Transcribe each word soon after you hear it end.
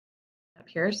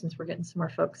here since we're getting some more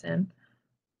folks in.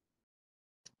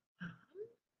 I'm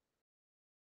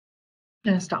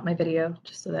gonna stop my video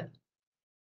just so that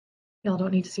y'all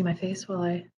don't need to see my face while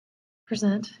I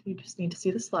present. You just need to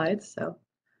see the slides. So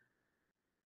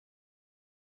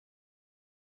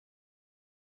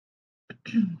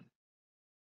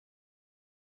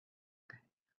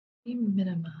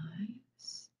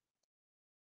minimize.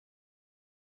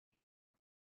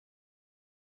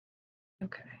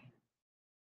 Okay.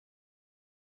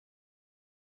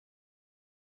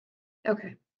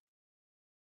 Okay.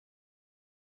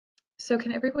 So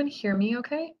can everyone hear me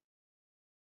okay?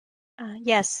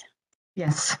 Yes.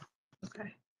 Yes.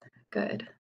 Okay, good.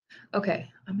 Okay,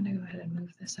 I'm gonna go ahead and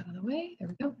move this out of the way. There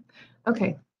we go.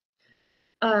 Okay.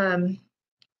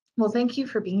 Well, thank you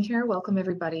for being here. Welcome,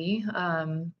 everybody.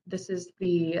 This is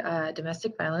the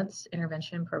Domestic Violence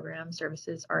Intervention Program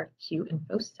Services RFQ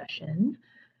info session.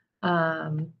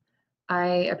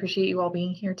 I appreciate you all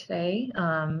being here today,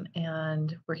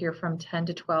 and we're here from 10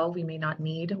 to 12. We may not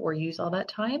need or use all that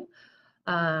time,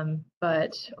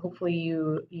 but hopefully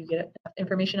you get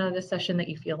information out of this session that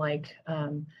you feel like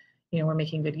we're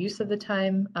making good use of the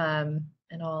time,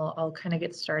 and I'll kind of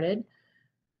get started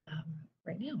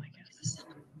right now, I guess.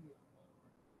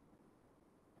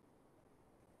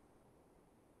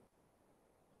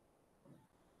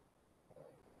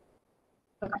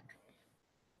 Okay.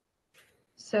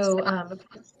 So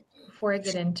before I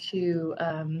get into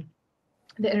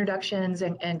the introductions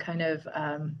and kind of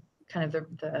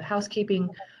the housekeeping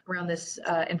around this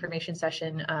information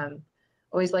session,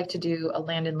 always like to do a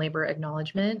land and labor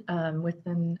acknowledgement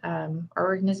within our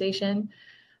organization.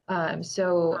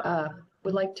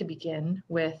 Would like to begin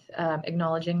with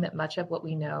acknowledging that much of what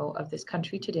we know of this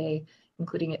country today,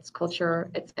 including its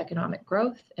culture, its economic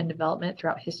growth and development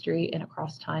throughout history and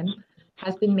across time,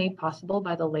 has been made possible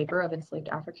by the labor of enslaved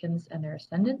Africans and their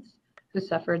descendants who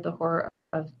suffered the horror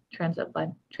of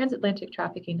transatlantic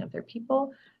trafficking of their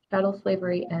people, chattel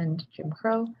slavery, and Jim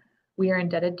Crow. We are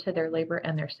indebted to their labor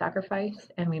and their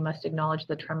sacrifice, and we must acknowledge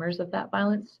the tremors of that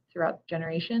violence throughout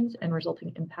generations and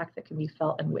resulting impact that can be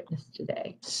felt and witnessed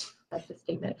today. That's a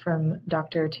statement from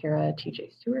Dr. Tara T.J.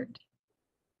 Stewart.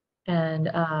 And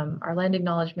our land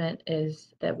acknowledgement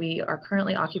is that we are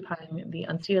currently occupying the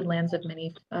unceded lands of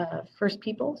many First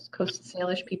Peoples, Coast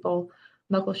Salish people,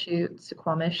 Muckleshoot,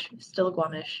 Suquamish,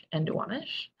 Stillaguamish, and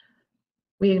Duwamish.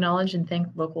 We acknowledge and thank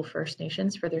local First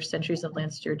Nations for their centuries of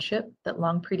land stewardship that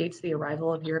long predates the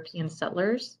arrival of European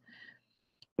settlers.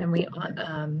 And we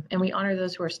honor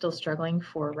those who are still struggling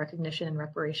for recognition and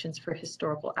reparations for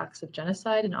historical acts of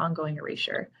genocide and ongoing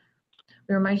erasure.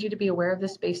 We remind you to be aware of the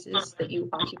spaces that you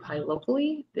occupy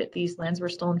locally, that these lands were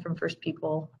stolen from First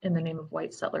People in the name of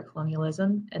white settler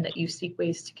colonialism, and that you seek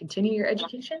ways to continue your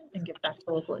education and give back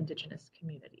to local Indigenous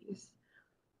communities.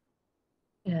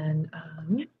 And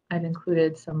I've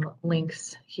included some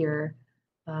links here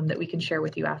that we can share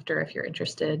with you after if you're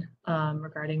interested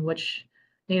regarding which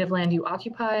native land you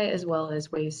occupy, as well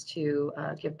as ways to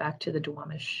give back to the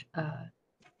Duwamish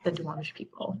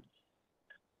people.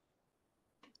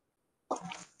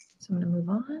 So I'm going to move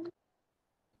on.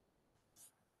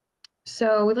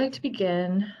 So we'd like to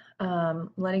begin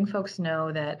letting folks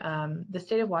know that the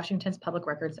State of Washington's Public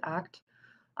Records Act,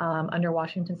 under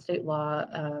Washington state law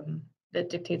that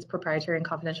dictates proprietary and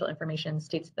confidential information,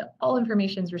 states that all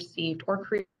informations received or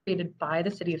created by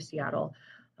the City of Seattle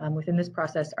within this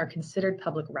process are considered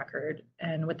public record.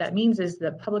 And what that means is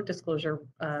the public disclosure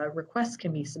requests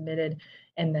can be submitted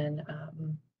and then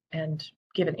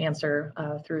give an answer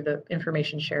through the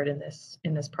information shared in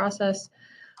this process.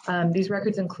 These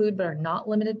records include, but are not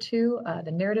limited to,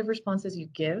 the narrative responses you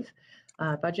give,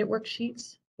 budget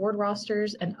worksheets, board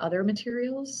rosters, and other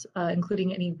materials,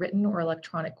 including any written or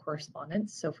electronic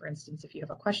correspondence. So for instance, if you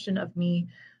have a question of me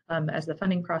as the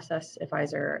funding process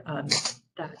advisor,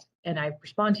 and I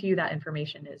respond to you, that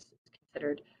information is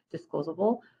considered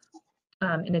disclosable.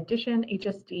 In addition,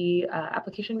 HSD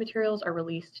application materials are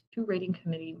released to rating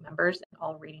committee members, and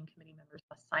all rating committee members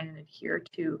must sign and adhere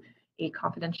to a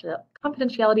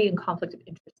confidentiality and conflict of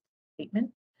interest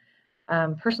statement.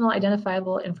 Personal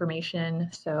identifiable information,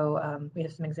 so we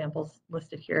have some examples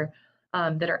listed here,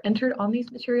 that are entered on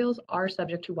these materials are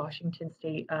subject to Washington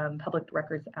State Public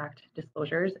Records Act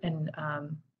disclosures and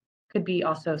could be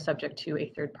also subject to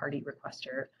a third-party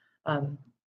requester,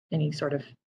 any sort of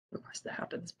request that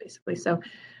happens, basically. So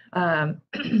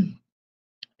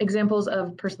examples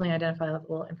of personally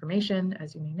identifiable information,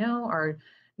 as you may know, are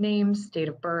names, date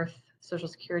of birth, social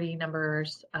security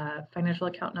numbers, financial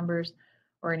account numbers,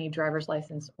 or any driver's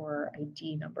license or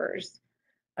ID numbers.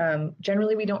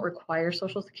 Generally, we don't require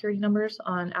social security numbers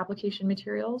on application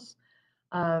materials,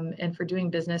 And for doing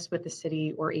business with the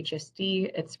city or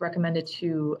HSD, it's recommended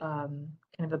to kind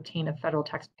of obtain a federal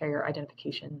taxpayer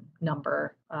identification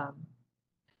number.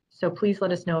 So please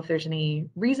let us know if there's any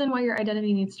reason why your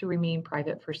identity needs to remain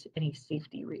private for any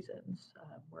safety reasons.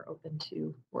 We're open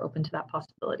to that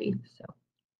possibility. So,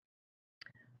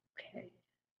 okay.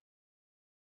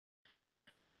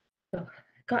 So,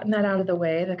 gotten that out of the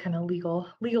way, the kind of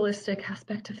legalistic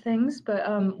aspect of things,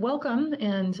 but welcome.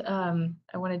 And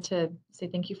I wanted to say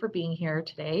thank you for being here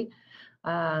today.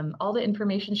 All the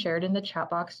information shared in the chat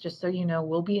box, just so you know,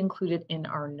 will be included in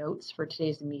our notes for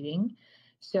today's meeting.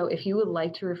 So if you would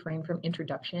like to refrain from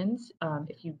introductions,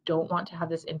 if you don't want to have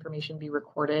this information be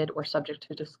recorded or subject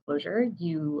to disclosure,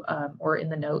 you or in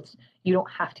the notes, you don't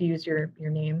have to use your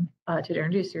name to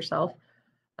introduce yourself.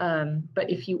 But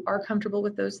if you are comfortable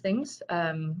with those things,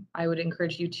 I would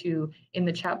encourage you to, in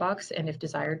the chat box, and if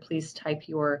desired, please type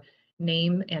your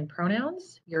name and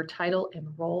pronouns, your title and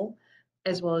role,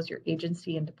 as well as your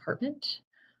agency and department.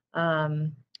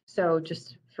 So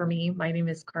just for me, my name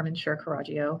is Carmen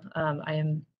Shur-Caraggio. I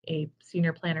am a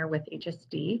senior planner with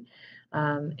HSD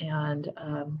and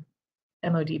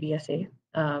MODBSA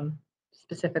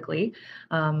specifically,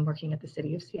 working at the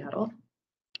city of Seattle.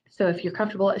 So if you're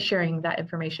comfortable sharing that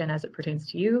information as it pertains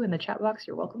to you in the chat box,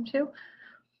 you're welcome to.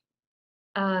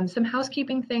 Some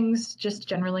housekeeping things, just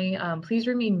generally, please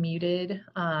remain muted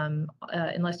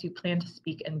unless you plan to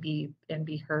speak and be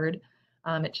heard.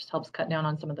 It just helps cut down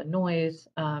on some of the noise.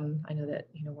 I know that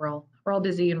we're all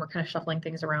busy and we're kind of shuffling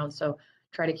things around, so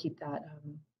try to keep that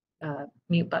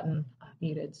mute button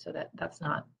muted so that that's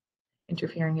not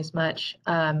interfering as much.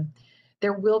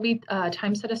 There will be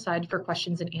time set aside for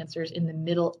questions and answers in the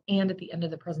middle and at the end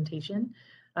of the presentation.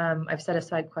 I've set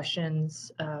aside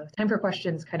time for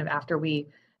questions kind of after we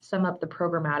sum up the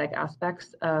programmatic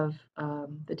aspects of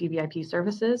the DVIP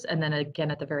services, and then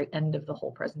again at the very end of the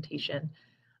whole presentation,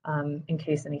 in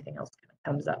case anything else kind of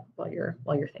comes up while you're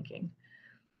thinking.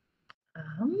 All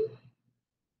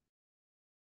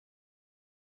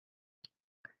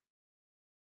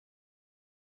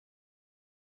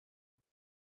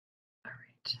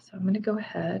right, so I'm going to go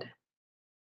ahead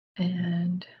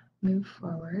and move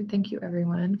forward. Thank you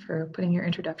everyone for putting your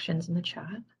introductions in the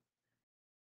chat.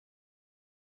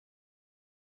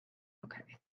 Okay,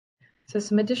 so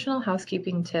some additional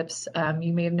housekeeping tips.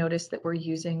 You may have noticed that we're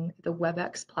using the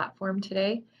WebEx platform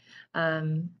today.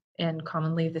 And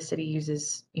commonly the city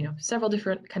uses, several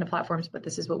different kind of platforms, but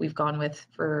this is what we've gone with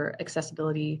for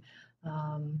accessibility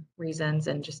reasons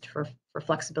and just for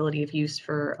flexibility of use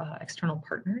for external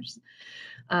partners.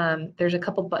 There's a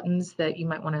couple buttons that you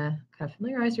might want to kind of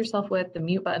familiarize yourself with. The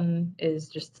mute button is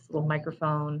just this little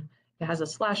microphone. It has a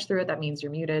slash through it. That means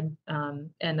you're muted. And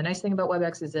the nice thing about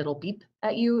WebEx is it'll beep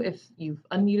at you if you've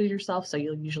unmuted yourself. So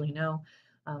you'll usually know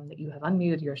that you have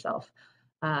unmuted yourself.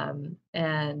 And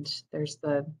there's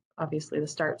obviously the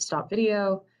start stop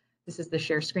video. This is the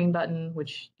share screen button,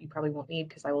 which you probably won't need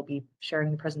because I will be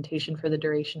sharing the presentation for the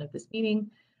duration of this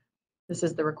meeting. This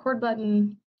is the record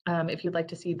button. If you'd like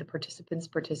to see the participants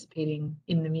participating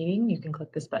in the meeting, you can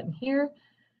click this button here.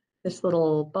 This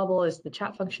little bubble is the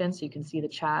chat function, so you can see the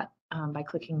chat by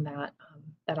clicking that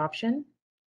option.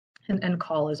 And end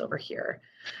call is over here.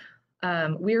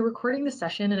 We are recording the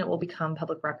session and it will become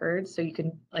public record, so you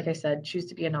can, like I said, choose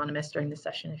to be anonymous during the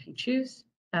session if you choose.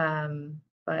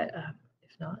 But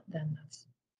if not, then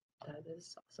that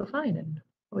is also fine. And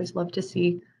always love to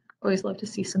see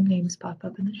some names pop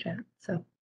up in the chat. So,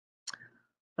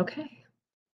 okay.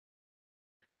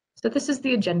 So this is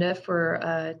the agenda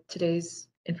for today's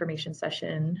information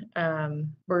session.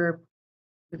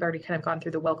 We've already kind of gone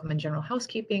through the welcome and general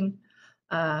housekeeping,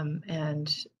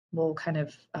 and we'll kind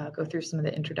of go through some of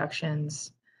the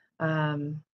introductions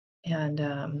and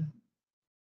kind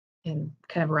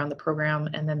of around the program,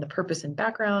 and then the purpose and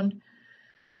background,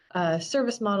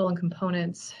 service model and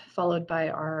components, followed by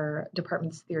our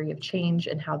department's theory of change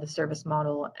and how the service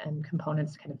model and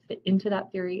components kind of fit into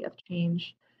that theory of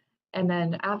change. And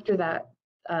then after that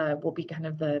will be kind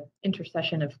of the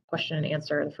intersession of question and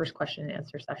answer, the first question and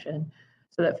answer session,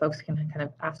 so that folks can kind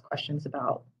of ask questions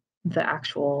about the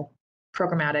actual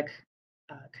programmatic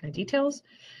kind of details.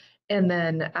 And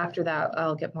then after that,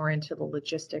 I'll get more into the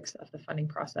logistics of the funding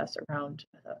process around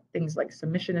things like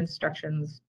submission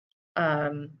instructions,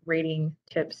 rating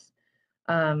tips,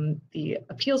 the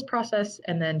appeals process,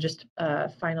 and then just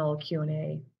final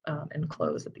Q&A and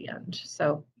close at the end.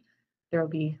 So there will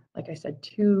be, like I said,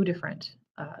 2 different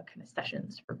kind of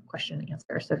sessions for question and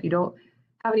answer. So if you don't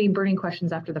have any burning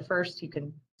questions after the first, you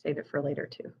can save it for later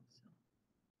too. So,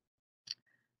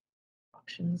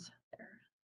 options there.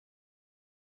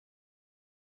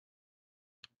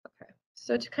 Okay,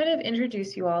 So to kind of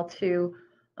introduce you all to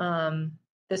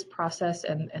this process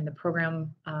and the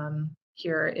program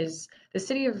here is the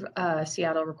city of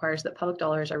Seattle requires that public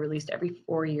dollars are released every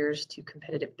 4 years to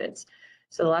competitive bids.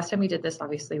 So the last time we did this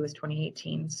obviously was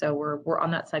 2018. So we're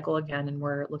on that cycle again, and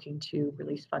we're looking to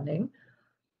release funding.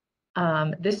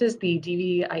 This is the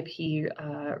DVIP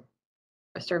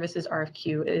services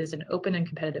RFQ. It is an open and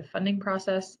competitive funding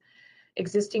process.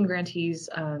 Existing grantees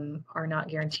are not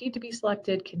guaranteed to be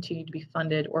selected, continue to be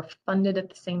funded, or funded at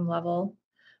the same level.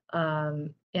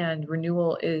 And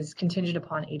renewal is contingent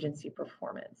upon agency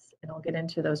performance. And I'll get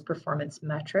into those performance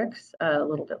metrics a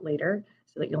little bit later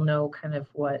so that you'll know kind of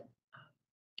what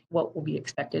will be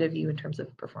expected of you in terms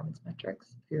of performance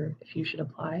metrics if you should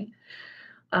apply.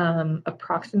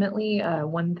 Approximately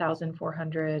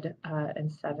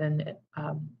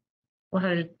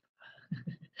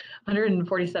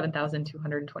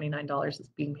 147,229 is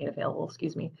being made available,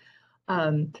 excuse me,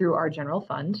 through our general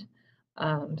fund.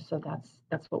 So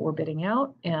that's what we're bidding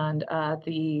out, and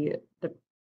the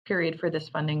period for this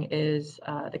funding is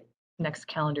the next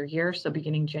calendar year, so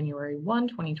beginning January 1,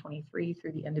 2023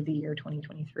 through the end of the year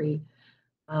 2023.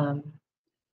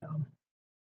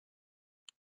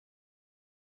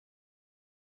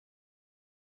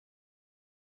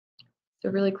 So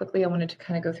really quickly, I wanted to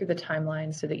kind of go through the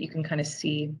timeline so that you can kind of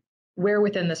see where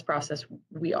within this process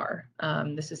we are.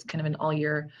 This is kind of an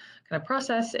all-year kind of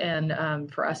process, and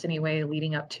for us anyway,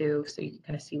 leading up to, so you can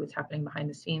kind of see what's happening behind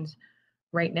the scenes.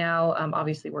 Right now,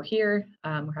 obviously we're here,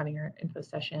 we're having our info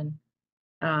session.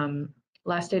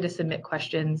 Last day to submit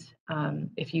questions.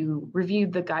 If you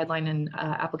reviewed the guideline and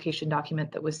application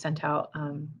document that was sent out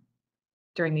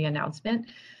during the announcement,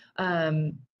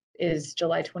 is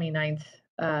July 29th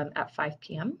at 5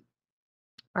 p.m.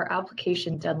 Our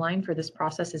application deadline for this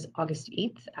process is August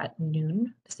 8th at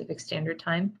noon Pacific Standard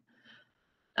Time.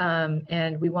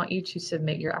 And we want you to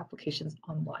submit your applications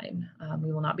online.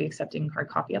 We will not be accepting hard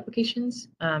copy applications.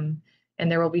 And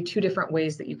there will be 2 different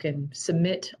ways that you can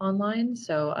submit online.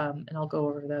 So, and I'll go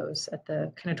over those at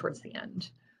the kind of towards the end.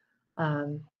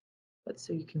 But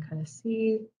so you can kind of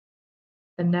see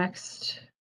the next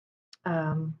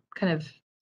kind of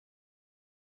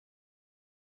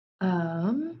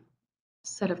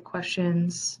set of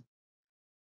questions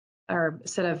or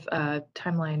set of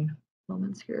timeline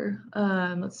moments here.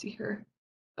 Let's see here.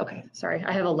 Okay, sorry,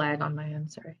 I have a lag on my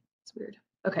end. Sorry, it's weird.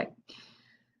 Okay,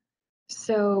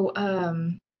 so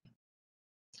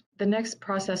the next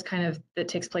process kind of that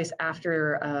takes place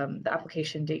after the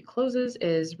application date closes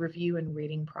is review and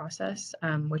rating process,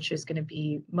 which is going to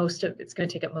be it's going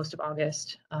to take up most of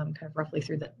August, kind of roughly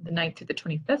through the 9th through the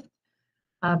 25th.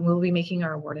 We'll be making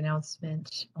our award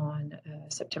announcement on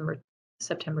September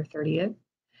 30th.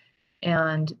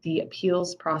 And the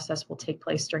appeals process will take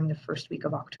place during the first week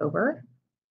of October.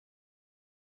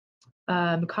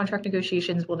 Contract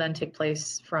negotiations will then take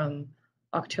place from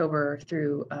October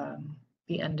through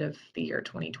the end of the year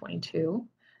 2022.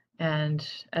 And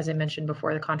as I mentioned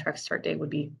before, the contract start date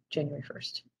would be January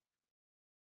 1st.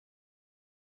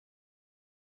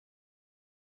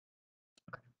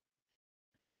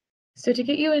 So to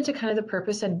get you into kind of the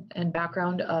purpose and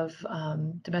background of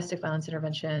domestic violence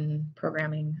intervention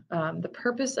programming, the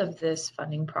purpose of this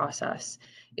funding process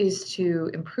is to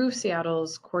improve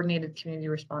Seattle's coordinated community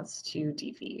response to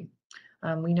DV.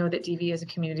 We know that DV is a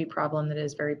community problem that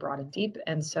is very broad and deep,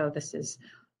 and so this is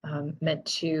meant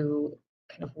to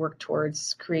kind of work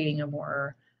towards creating a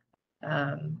more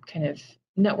kind of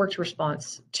networked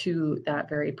response to that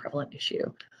very prevalent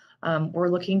issue. We're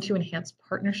looking to enhance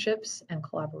partnerships and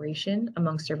collaboration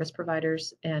among service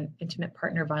providers and intimate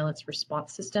partner violence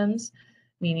response systems,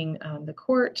 meaning the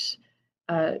court,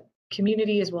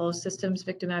 community, as well as systems,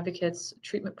 victim advocates,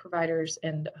 treatment providers,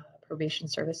 and probation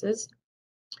services.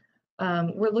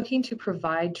 We're looking to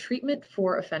provide treatment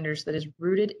for offenders that is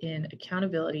rooted in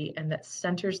accountability and that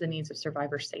centers the needs of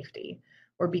survivor safety.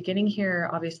 We're beginning here,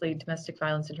 obviously, domestic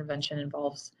violence intervention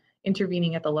involves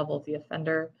intervening at the level of the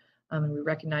offender. And we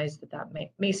recognize that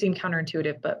may seem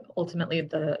counterintuitive, but ultimately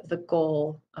the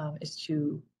goal is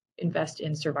to invest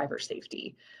in survivor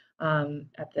safety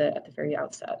at the very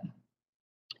outset.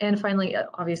 And finally,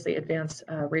 obviously, advance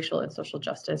racial and social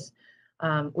justice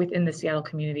within the Seattle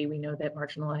community. We know that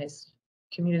marginalized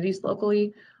communities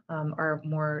locally are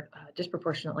more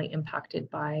disproportionately impacted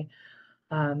by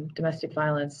domestic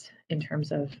violence in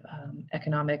terms of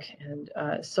economic and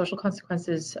social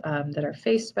consequences that are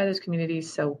faced by those communities.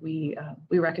 So we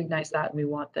recognize that, and we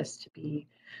want this to be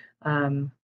a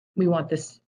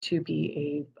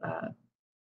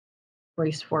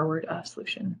race forward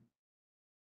solution.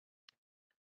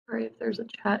 Sorry if there's a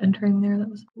chat entering there. That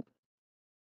was cool.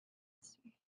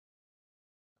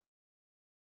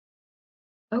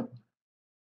 Oh,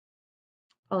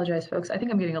 apologize, folks. I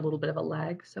think I'm getting a little bit of a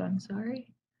lag, so I'm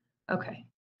sorry. Okay.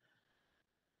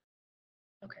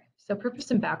 Okay, so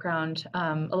purpose and background,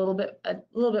 a little bit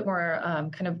more,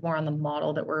 kind of more on the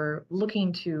model that we're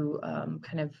looking to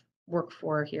kind of work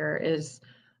for here is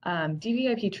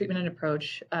DVIP treatment and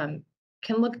approach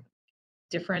can look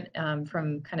different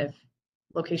from kind of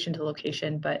location to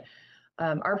location, but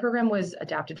our program was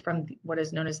adapted from what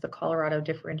is known as the Colorado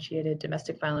Differentiated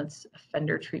Domestic Violence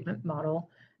Offender Treatment Model.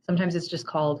 Sometimes it's just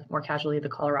called more casually the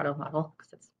Colorado model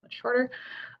because it's much shorter.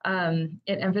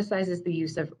 It emphasizes the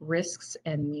use of risks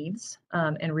and needs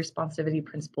and responsivity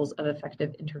principles of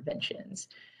effective interventions.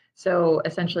 So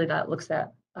essentially that looks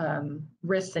at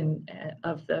risks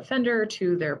of the offender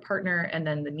to their partner, and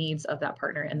then the needs of that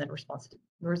partner, and then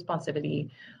responsivity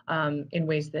in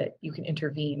ways that you can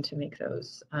intervene to make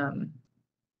those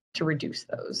to reduce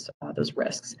those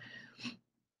risks.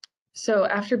 So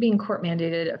after being court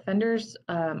mandated, offenders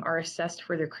are assessed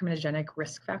for their criminogenic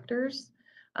risk factors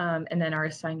and then are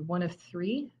assigned one of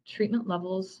 3 treatment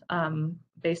levels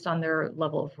based on their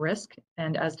level of risk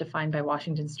and as defined by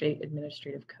Washington State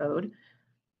Administrative Code.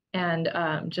 And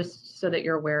just so that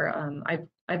you're aware,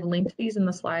 I've linked these in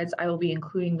the slides. I will be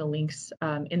including the links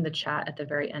in the chat at the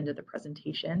very end of the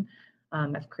presentation.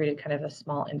 I've created kind of a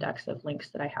small index of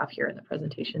links that I have here in the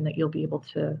presentation that you'll be able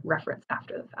to reference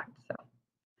after the fact. So,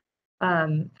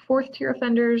 4th tier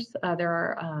offenders,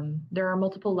 there are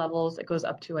multiple levels. It goes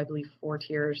up to, I believe, 4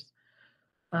 tiers.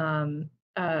 4th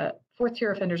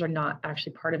tier offenders are not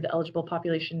actually part of the eligible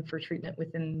population for treatment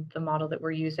within the model that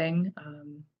we're using.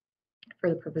 For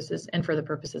the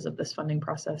purposes of this funding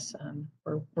process,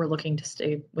 we're looking to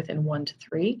stay within 1 to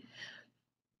 3.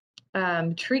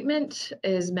 Treatment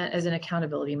is meant as an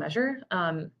accountability measure,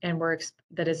 and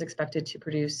that is expected to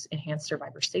produce enhanced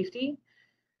survivor safety.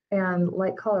 And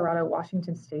like Colorado,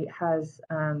 Washington State has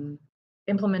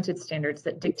implemented standards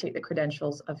that dictate the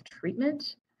credentials of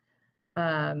treatment,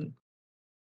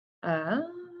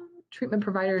 treatment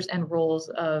providers, and roles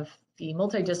of the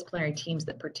multidisciplinary teams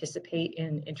that participate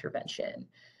in intervention.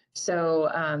 So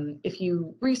if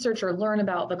you research or learn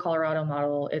about the Colorado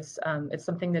model, it's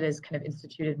something that is kind of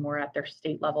instituted more at their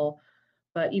state level.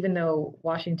 But even though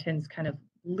Washington's kind of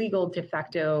legal de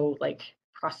facto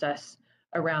process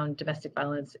around domestic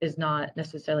violence is not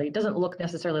necessarily, doesn't look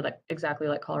necessarily exactly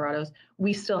like Colorado's,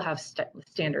 we still have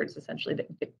standards essentially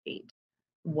that dictate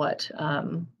what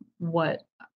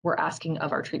we're asking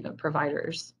of our treatment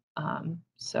providers.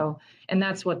 And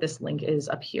that's what this link is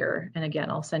up here. And again,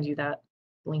 I'll send you that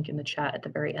link in the chat at the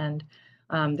very end.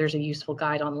 There's a useful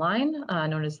guide online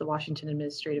known as the Washington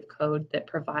Administrative Code that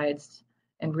provides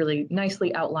and really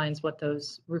nicely outlines what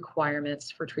those requirements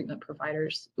for treatment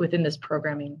providers within this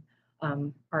programming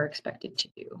are expected to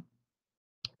do.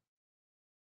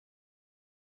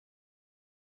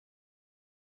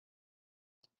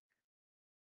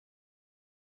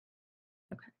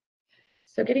 Okay,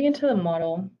 so getting into the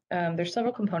model, there's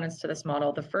several components to this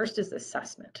model. The first is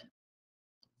assessment.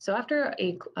 So after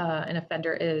an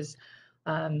offender is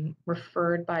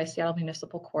referred by Seattle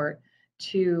Municipal Court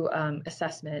to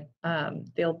assessment,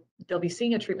 they'll be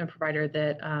seeing a treatment provider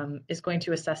that is going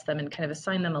to assess them and kind of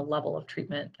assign them a level of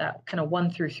treatment, that kind of 1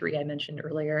 through 3 I mentioned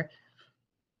earlier.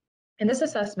 And this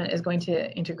assessment is going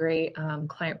to integrate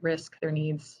client risk, their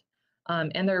needs,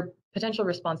 and their potential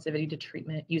responsivity to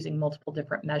treatment using multiple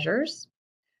different measures.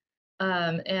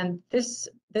 And this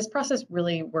process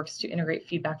really works to integrate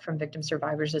feedback from victim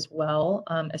survivors as well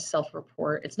as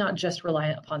self-report. It's not just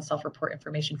reliant upon self-report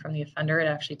information from the offender. It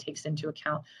actually takes into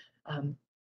account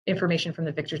information from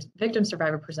the victim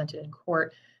survivor presented in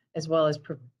court, as well as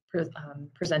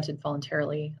presented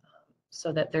voluntarily,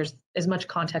 so that there's as much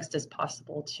context as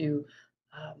possible to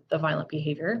the violent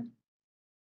behavior.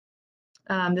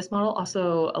 This model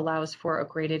also allows for a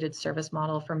gradated service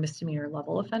model for misdemeanor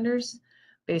level offenders,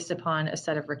 based upon a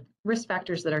set of risk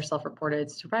factors that are self-reported,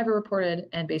 survivor-reported,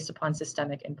 and based upon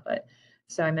systemic input.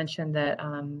 So I mentioned that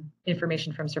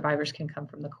information from survivors can come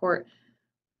from the court.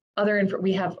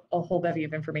 We have a whole bevy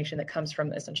of information that comes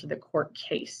from essentially the court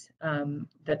case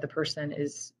that the person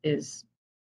is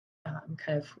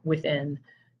kind of within,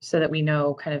 so that we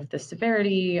know kind of the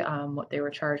severity, what they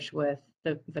were charged with,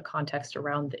 the context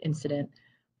around the incident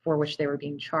for which they were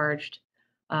being charged.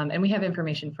 And we have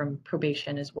information from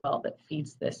probation as well that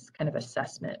feeds this kind of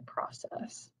assessment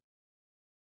process.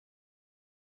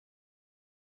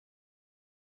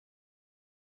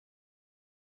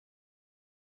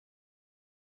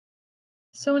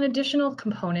 So an additional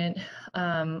component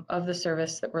of the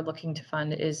service that we're looking to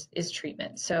fund is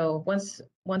treatment. So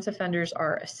once offenders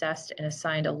are assessed and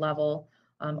assigned a level,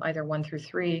 either 1 through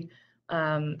 3,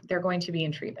 they're going to be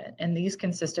in treatment. And these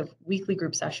consist of weekly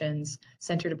group sessions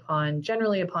centered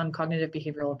generally upon cognitive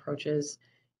behavioral approaches.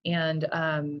 And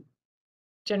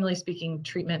generally speaking,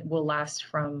 treatment will last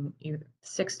from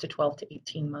 6 to 12 to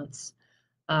 18 months.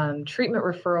 Treatment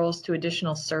referrals to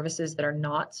additional services that are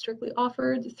not strictly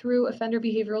offered through offender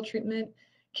behavioral treatment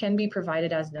can be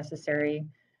provided as necessary.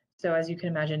 So as you can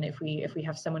imagine, if we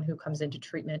have someone who comes into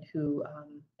treatment who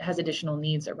has additional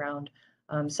needs around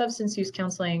substance use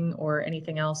counseling or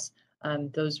anything else,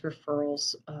 those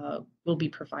referrals will be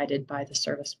provided by the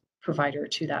service provider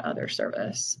to that other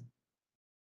service.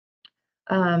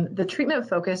 The treatment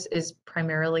focus is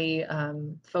primarily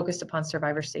focused upon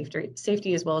survivor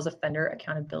safety as well as offender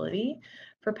accountability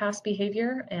for past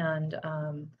behavior, and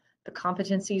the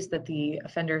competencies that the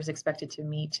offender is expected to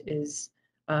meet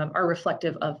are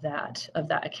reflective of that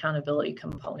accountability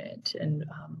component. And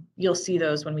you'll see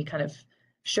those when we kind of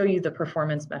show you the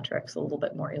performance metrics a little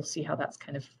bit more. You'll see how that's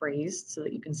kind of phrased so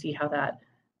that you can see how that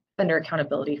offender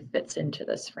accountability fits into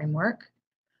this framework.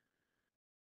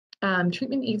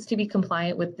 Treatment needs to be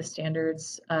compliant with the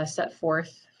standards set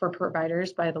forth for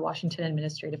providers by the Washington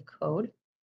Administrative Code.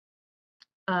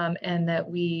 And that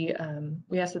we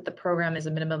ask that the program is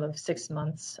a minimum of 6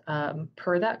 months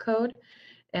per that code,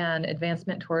 and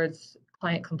advancement towards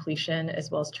client completion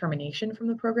as well as termination from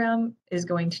the program is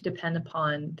going to depend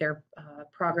upon their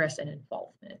progress and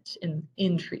involvement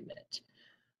in treatment.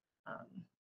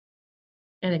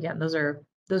 And again, those are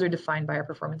defined by our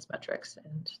performance metrics,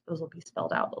 and those will be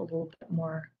spelled out a little bit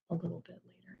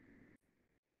later.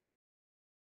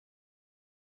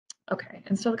 Okay,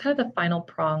 and so kind of the final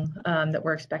prong that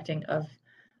we're expecting of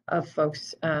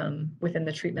folks within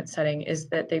the treatment setting is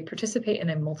that they participate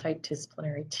in a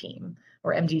multidisciplinary team,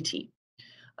 or MDT.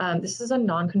 This is a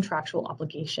non-contractual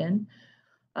obligation,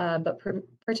 but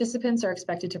participants are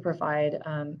expected to provide,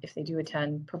 if they do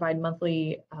attend, provide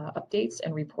monthly updates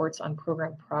and reports on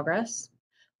program progress,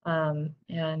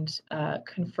 and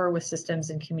confer with systems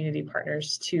and community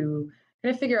partners to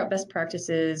kind of figure out best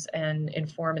practices and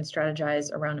inform and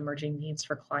strategize around emerging needs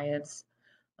for clients.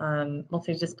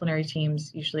 Multidisciplinary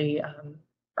teams usually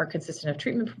are consistent of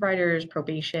treatment providers,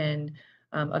 probation,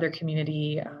 other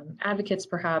community advocates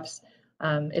perhaps.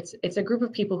 It's a group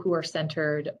of people who are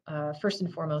centered first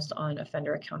and foremost on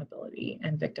offender accountability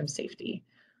and victim safety.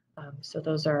 So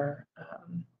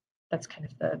that's kind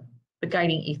of the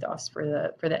guiding ethos for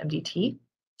the MDT.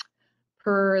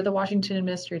 Per the Washington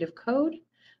Administrative Code,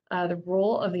 the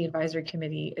role of the advisory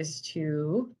committee is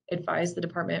to advise the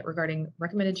department regarding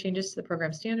recommended changes to the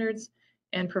program standards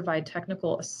and provide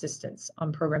technical assistance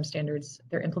on program standards,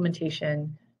 their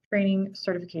implementation, training,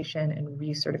 certification, and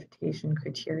recertification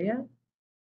criteria.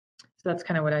 So that's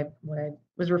kind of what I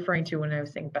was referring to when I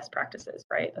was saying best practices,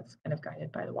 right? That's kind of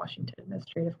guided by the Washington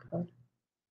Administrative Code.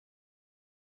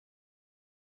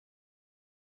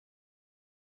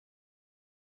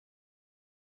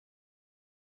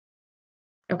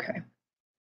 Okay,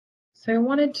 so I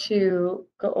wanted to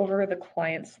go over the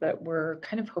clients that we're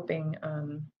kind of hoping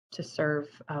to serve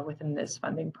within this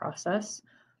funding process.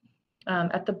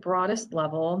 At the broadest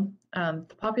level,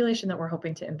 the population that we're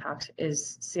hoping to impact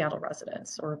is Seattle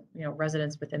residents, or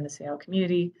residents within the Seattle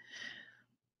community.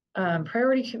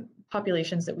 Priority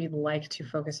populations that we'd like to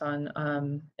focus on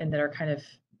and that are kind of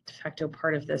de facto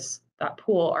part of that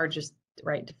pool are just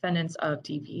defendants of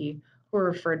DV who are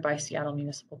referred by Seattle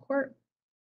Municipal Court.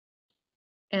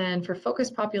 And for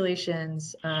focus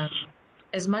populations,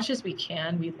 as much as we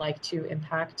can, we'd like to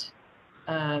impact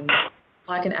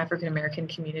Black and African American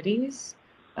communities,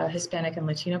 Hispanic and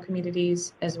Latino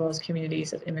communities, as well as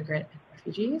communities of immigrant and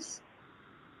refugees.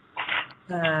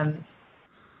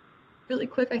 Really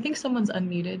quick, I think someone's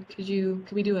unmuted.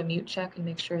 Could we do a mute check and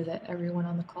make sure that everyone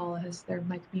on the call has their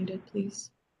mic muted,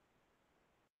 please?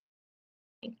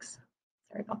 Thanks.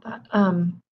 Sorry about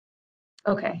that.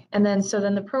 Okay, and then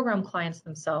the program clients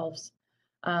themselves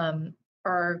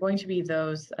are going to be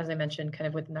those, as I mentioned, kind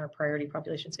of within our priority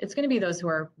populations. It's going to be those who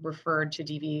are referred to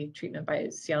DV treatment by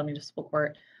Seattle Municipal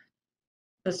Court.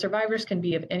 The survivors can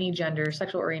be of any gender,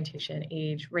 sexual orientation,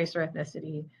 age, race, or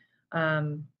ethnicity,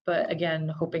 but again,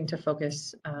 hoping to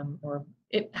focus or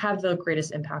have the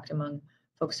greatest impact among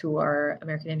folks who are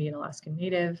American Indian, Alaskan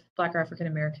Native, Black or African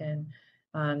American.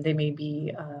 They may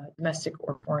be domestic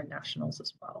or foreign nationals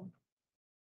as well.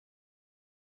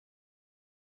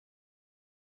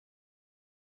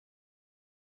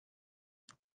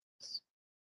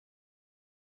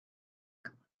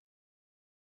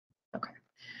 Okay,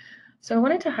 so I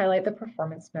wanted to highlight the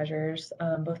performance measures,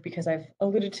 both because I've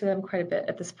alluded to them quite a bit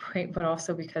at this point, but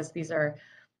also because these are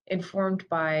informed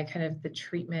by kind of the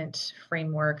treatment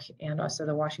framework and also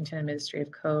the Washington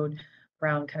Administrative Code.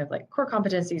 around kind of like core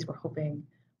competencies we're hoping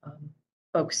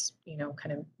folks,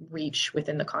 kind of reach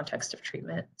within the context of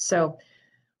treatment. So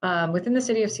within the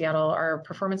city of Seattle, our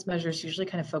performance measures usually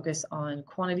kind of focus on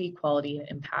quantity, quality, and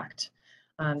impact.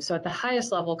 So at the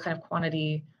highest level, kind of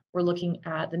quantity, we're looking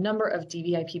at the number of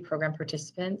DVIP program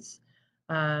participants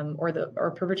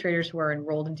or perpetrators who are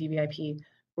enrolled in DVIP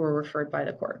who are referred by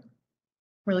the court.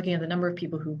 We're looking at the number of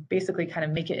people who basically kind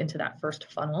of make it into that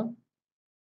first funnel.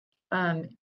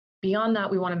 Beyond that,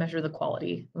 we want to measure the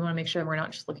quality. We want to make sure we're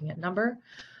not just looking at number.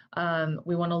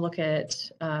 We want to look at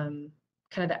kind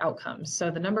of the outcomes.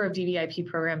 So the number of DVIP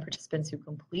program participants who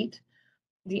complete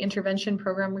the intervention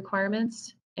program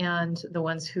requirements and the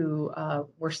ones who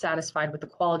were satisfied with the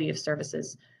quality of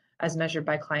services as measured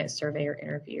by client survey or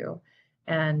interview.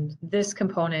 And this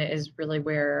component is really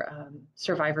where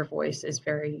survivor voice is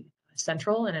very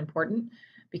central and important,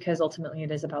 because ultimately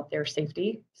it is about their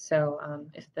safety. So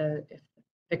if the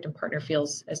victim partner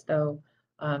feels as though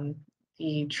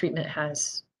the treatment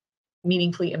has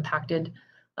meaningfully impacted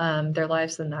their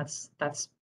lives, then that's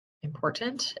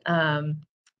important. The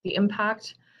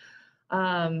impact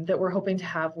that we're hoping to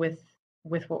have with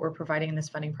what we're providing in this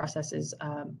funding process is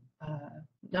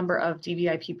number of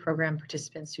DVIP program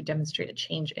participants who demonstrate a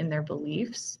change in their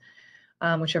beliefs,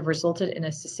 which have resulted in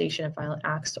a cessation of violent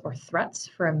acts or threats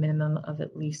for a minimum of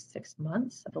at least 6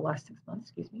 months, of the last 6 months,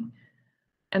 excuse me.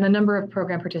 And the number of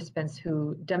program participants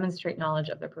who demonstrate knowledge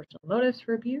of their personal motives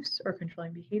for abuse or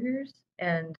controlling behaviors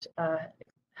and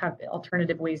have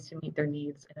alternative ways to meet their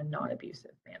needs in a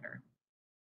non-abusive manner.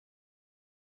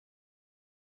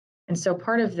 And so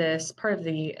part of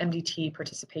the MDT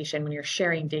participation, when you're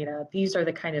sharing data, these are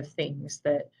the kind of things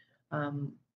that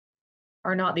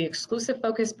are not the exclusive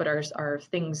focus, but are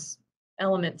things,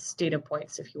 elements, data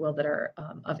points, if you will, that are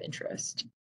of interest.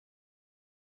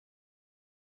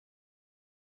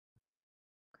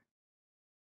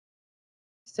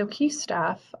 So key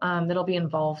staff that'll be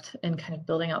involved in kind of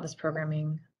building out this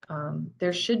programming,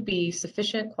 there should be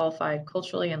sufficient, qualified,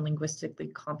 culturally and linguistically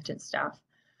competent staff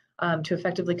to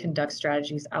effectively conduct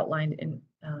strategies outlined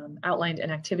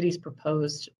in activities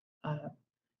proposed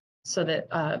so that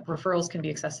referrals can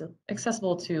be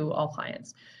accessible to all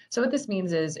clients. So what this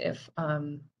means is if,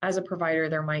 as a provider,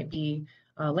 there might be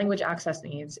language access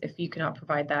needs, if you cannot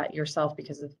provide that yourself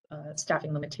because of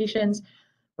staffing limitations,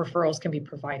 referrals can be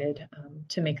provided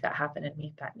to make that happen and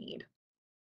meet that need.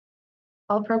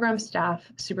 All program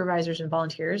staff, supervisors, and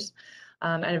volunteers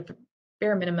at a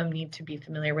bare minimum need to be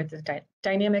familiar with the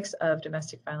dynamics of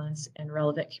domestic violence and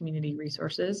relevant community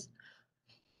resources.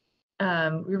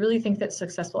 We really think that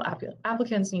successful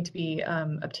applicants need to be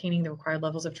obtaining the required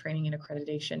levels of training and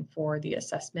accreditation for the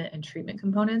assessment and treatment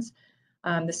components.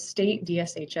 The state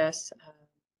DSHS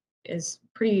is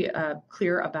pretty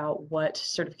clear about what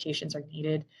certifications are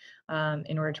needed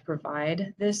in order to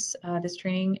provide this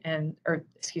training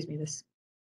this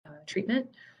treatment.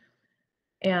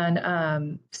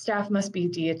 And staff must be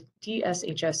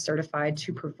DSHS certified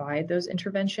to provide those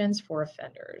interventions for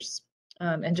offenders.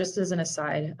 And just as an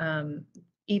aside,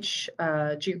 each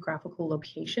geographical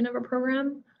location of a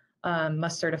program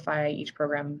must certify each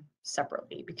program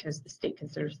separately because the state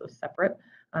considers those separate.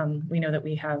 We know that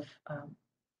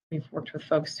we've worked with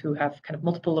folks who have kind of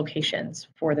multiple locations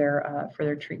for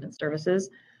their treatment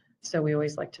services. So we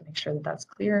always like to make sure that that's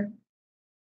clear.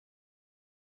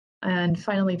 And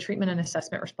finally, treatment and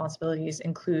assessment responsibilities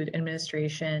include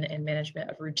administration and management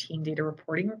of routine data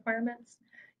reporting requirements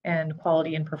and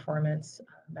quality and performance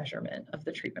measurement of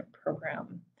the treatment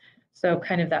program. So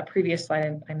kind of that previous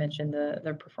slide I mentioned,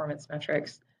 the performance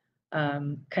metrics,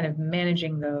 kind of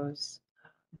managing those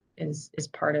is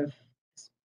part of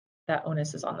that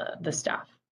onus is on the staff.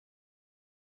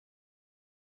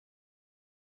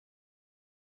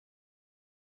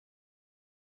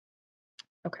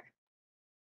 Okay.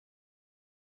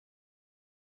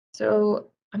 So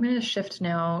I'm going to shift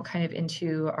now kind of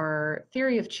into our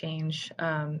theory of change.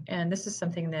 And this is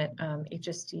something that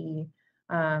HSD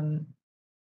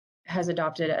has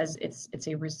adopted as it's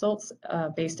a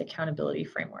results-based accountability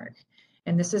framework.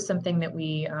 And this is something that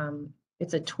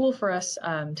it's a tool for us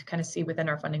to kind of see within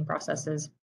our funding processes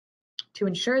to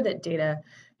ensure that data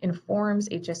informs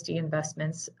HSD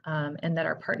investments and that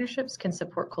our partnerships can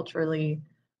support culturally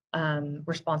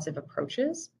responsive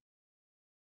approaches.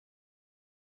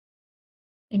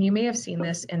 And you may have seen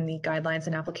this in the guidelines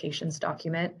and applications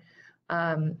document.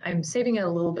 I'm saving it a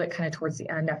little bit kind of towards the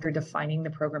end after defining the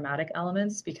programmatic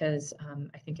elements because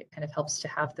I think it kind of helps to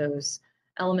have those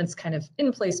elements kind of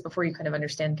in place before you kind of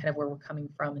understand kind of where we're coming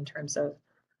from in terms of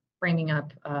framing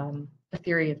up a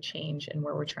theory of change and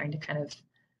where we're trying to kind of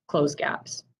close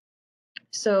gaps.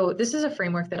 So this is a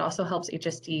framework that also helps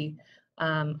HSD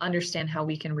understand how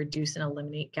we can reduce and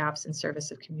eliminate gaps in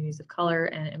service of communities of color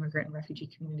and immigrant and refugee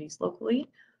communities locally.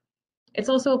 It's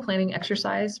also a planning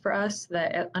exercise for us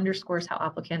that underscores how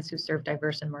applicants who serve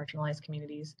diverse and marginalized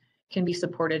communities can be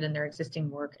supported in their existing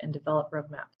work and develop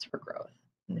roadmaps for growth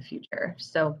in the future.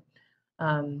 So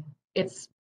it's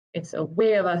a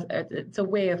way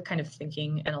of kind of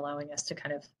thinking and allowing us to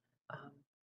kind of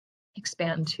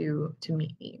expand to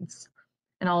meet needs.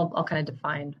 And I'll kind of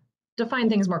define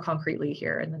things more concretely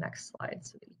here in the next slide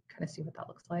so that you kind of see what that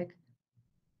looks like.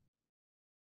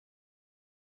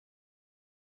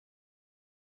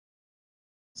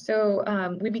 So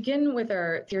we begin with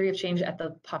our theory of change at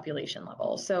the population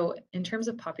level. So in terms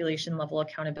of population level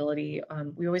accountability,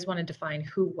 we always want to define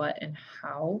who, what, and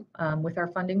how with our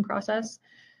funding process.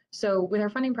 So with our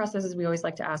funding processes, we always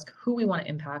like to ask who we want to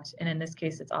impact. And in this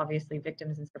case, it's obviously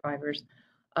victims and survivors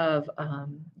of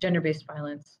gender-based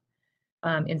violence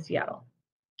in Seattle.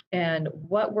 And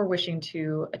what we're wishing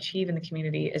to achieve in the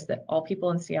community is that all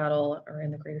people in Seattle or in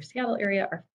the greater Seattle area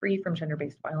are free from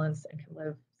gender-based violence and can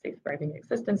live safe, thriving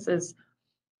existences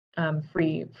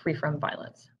free from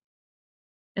violence.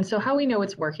 And so how we know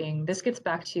it's working, this gets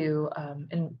back to,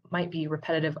 and might be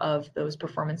repetitive of those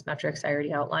performance metrics I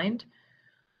already outlined,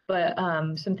 but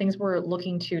some things we're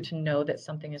looking to know that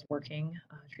something is working,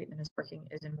 treatment is working,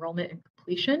 is enrollment and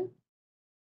completion,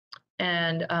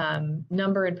 and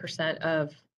number and percent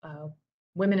of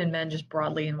women and men just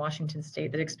broadly in Washington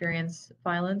state that experience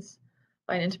violence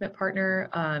by an intimate partner,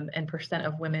 and percent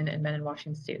of women and men in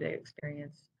Washington state that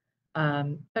experience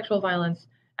sexual violence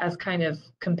as kind of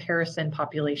comparison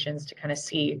populations to kind of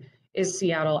see, is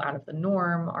Seattle out of the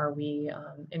norm? Are we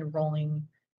enrolling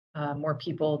more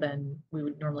people than we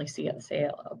would normally see at, say,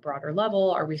 a broader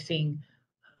level? Are we seeing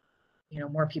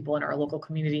more people in our local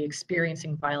community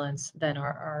experiencing violence than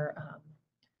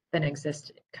than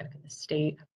exist kind of in the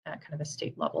state at kind of a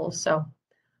state level? So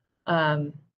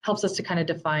helps us to kind of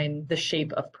define the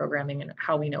shape of programming and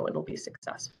how we know it'll be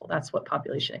successful. That's what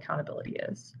population accountability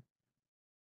is.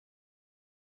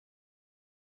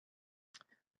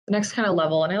 The next kind of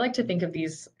level, and I like to think of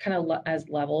these kind of as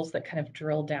levels that kind of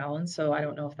drill down. So I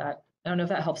don't know if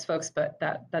that helps folks, but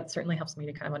that certainly helps me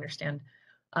to kind of understand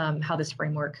how this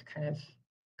framework kind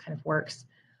of works.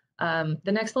 The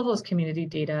next level is community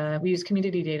data. We use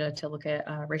community data to look at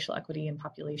racial equity and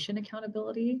population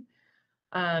accountability.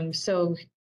 So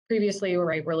previously,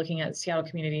 we're looking at Seattle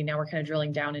community. Now we're kind of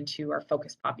drilling down into our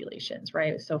focus populations,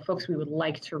 right? So folks we would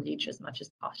like to reach as much as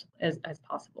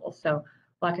possible. So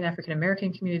Black and African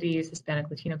American communities, Hispanic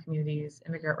Latino communities,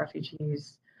 immigrant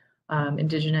refugees,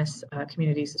 Indigenous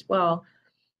communities as well.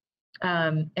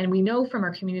 And we know from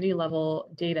our community level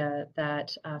data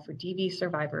that for DV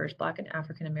survivors, Black and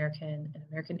African American and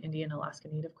American Indian Alaska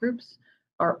Native groups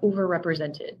are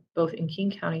overrepresented, both in King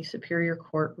County Superior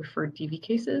Court referred DV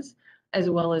cases, as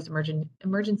well as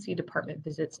emergency department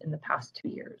visits in the past 2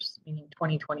 years, meaning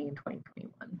 2020 and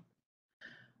 2021.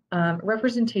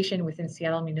 Representation within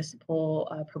Seattle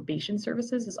Municipal Probation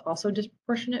Services is also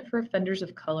disproportionate for offenders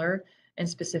of color and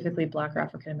specifically Black or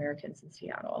African Americans in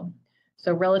Seattle.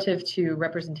 So relative to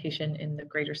representation in the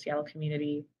greater Seattle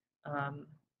community,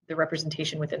 the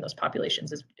representation within those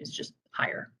populations is just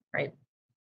higher, right?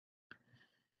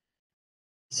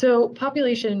 So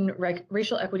population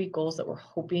racial equity goals that we're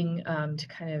hoping to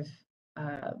kind of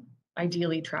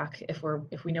ideally track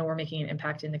if we know we're making an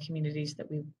impact in the communities that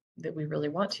we really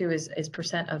want to is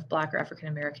percent of Black or African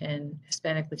American,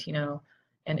 Hispanic, Latino,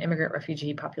 and immigrant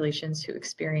refugee populations who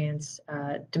experience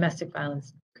domestic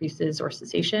violence decreases or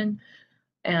cessation,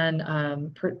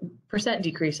 and percent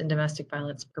decrease in domestic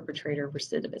violence perpetrator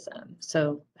recidivism.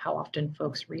 So how often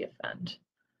folks reoffend,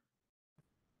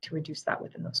 to reduce that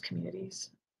within those communities.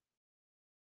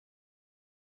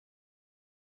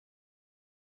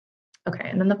 Okay,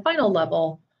 and then the final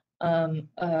level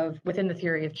of within the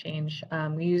theory of change,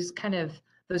 we use kind of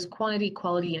those quantity,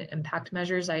 quality, and impact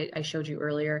measures I showed you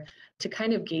earlier to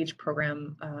kind of gauge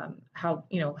program how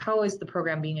is the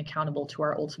program being accountable to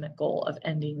our ultimate goal of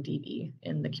ending DV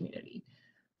in the community.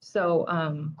 So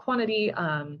quantity,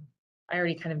 I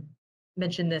already kind of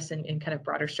mentioned this in kind of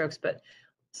broader strokes, but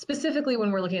specifically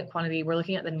when we're looking at quantity, we're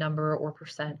looking at the number or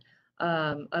percent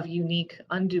of unique,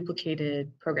 unduplicated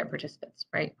program participants,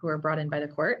 right, who are brought in by the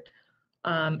court,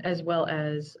 as well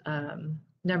as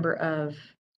number of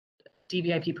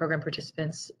DVIP program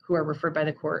participants who are referred by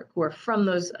the court, who are from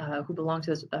those who belong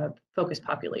to those focus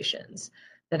populations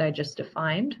that I just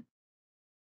defined.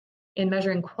 In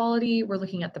measuring quality, we're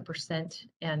looking at the percent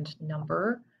and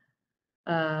number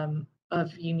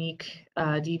of unique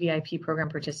DVIP program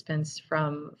participants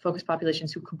from focus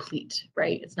populations who complete,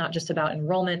 right? It's not just about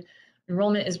enrollment.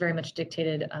 Enrollment is very much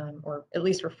dictated, or at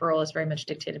least referral is very much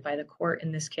dictated by the court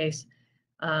in this case.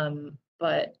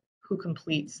 But who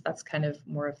completes, that's kind of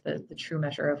more of the true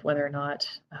measure of whether or not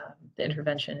the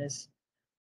intervention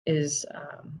is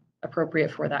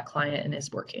appropriate for that client and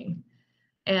is working.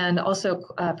 And also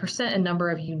percent and number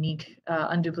of unique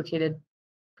unduplicated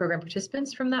program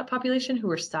participants from that population who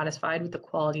were satisfied with the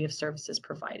quality of services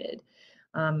provided.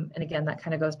 And again, that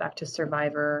kind of goes back to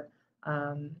survivor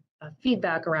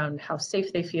feedback around how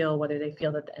safe they feel, whether they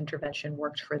feel that the intervention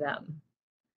worked for them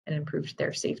and improved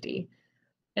their safety.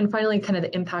 And finally, kind of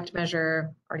the impact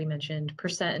measure, already mentioned,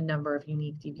 percent and number of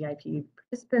unique DVIP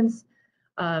participants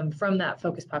from that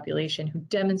focus population who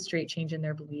demonstrate change in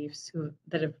their beliefs,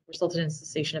 that have resulted in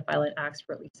cessation of violent acts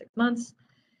for at least 6 months,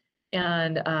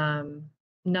 and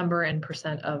number and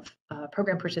percent of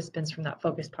program participants from that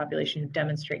focus population who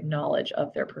demonstrate knowledge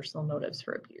of their personal motives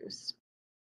for abuse.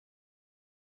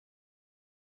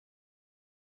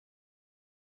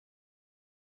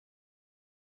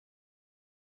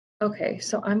 Okay,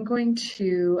 so I'm going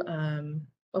to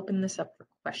open this up for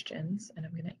questions, and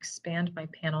I'm going to expand my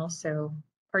panel. So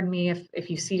pardon me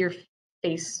if you see your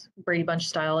face Brady Bunch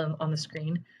style on the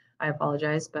screen. I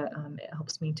apologize, but it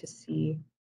helps me to see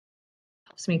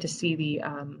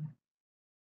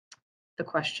the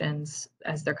questions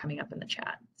as they're coming up in the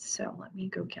chat. So let me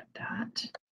go get that.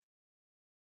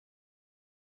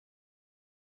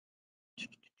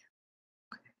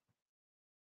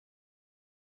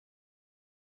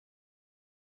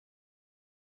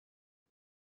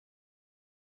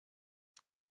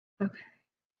 Okay.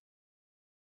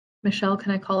 Michelle,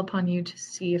 can I call upon you to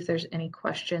see if there's any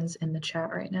questions in the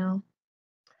chat right now?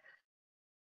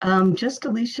 Just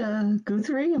Alicia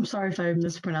Guthrie. I'm sorry if I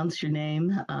mispronounced your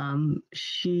name.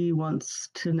 She wants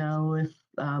to know if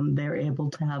they're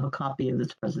able to have a copy of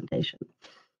this presentation.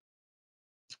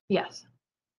 Yes.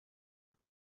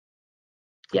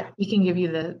 Yeah, we can give you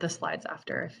the slides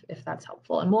after if that's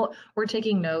helpful. And we're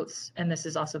taking notes, and this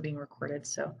is also being recorded.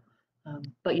 So,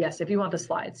 but yes, if you want the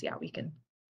slides, yeah, we can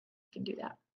do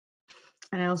that.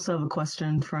 And I also have a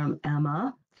question from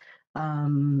Emma.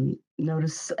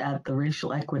 Notice at the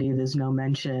racial equity, there's no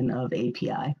mention of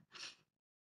API.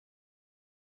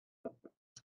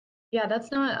 Yeah,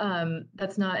 that's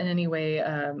not in any way,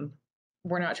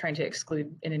 we're not trying to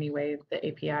exclude in any way the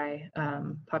API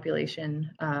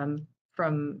population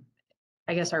from,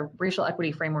 I guess our racial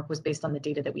equity framework was based on the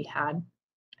data that we had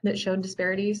that showed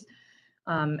disparities,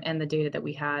 and the data that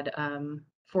we had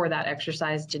for that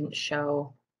exercise didn't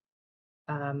show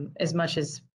as much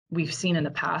as we've seen in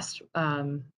the past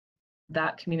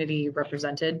that community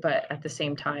represented, but at the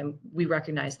same time, we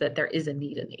recognize that there is a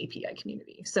need in the API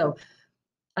community. So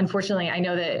unfortunately, I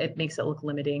know that it makes it look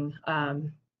limiting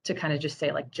to kind of just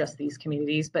say like just these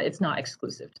communities, but it's not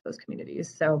exclusive to those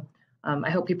communities. So I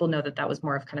hope people know that that was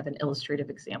more of kind of an illustrative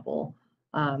example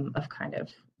of kind of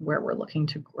where we're looking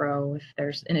to grow. If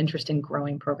there's an interest in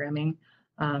growing programming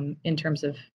in terms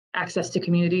of access to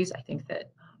communities, I think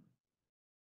that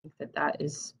that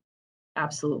is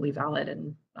absolutely valid.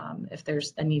 And if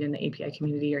there's a need in the API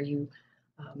community, or you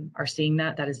are seeing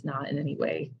that, that is not in any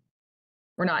way,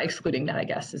 we're not excluding that, I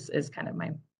guess, is kind of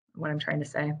what I'm trying to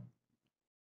say.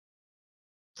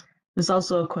 There's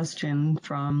also a question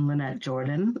from Lynette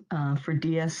Jordan. For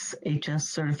DSHS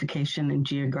certification in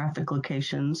geographic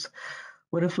locations,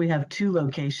 what if we have 2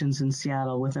 locations in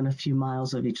Seattle within a few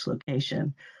miles of each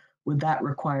location? Would that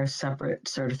require separate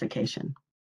certification?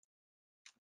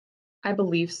 I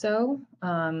believe so,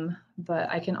 but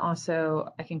I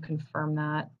can confirm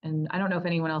that. And I don't know if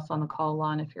anyone else on the call,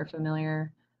 Lon, if you're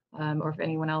familiar, or if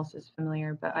anyone else is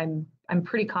familiar, but I'm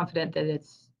pretty confident that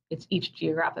it's each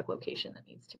geographic location that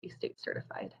needs to be state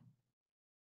certified.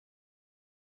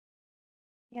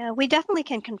 Yeah, we definitely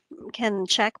can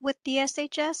check with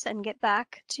DSHS and get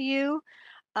back to you.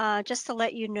 Just to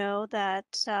let you know that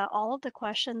all of the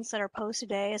questions that are posed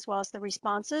today, as well as the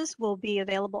responses, will be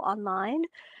available online.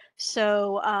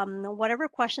 So whatever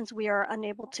questions we are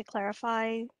unable to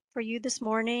clarify for you this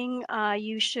morning,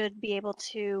 you should be able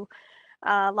to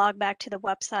log back to the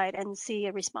website and see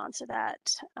a response to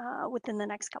that within the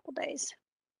next couple days.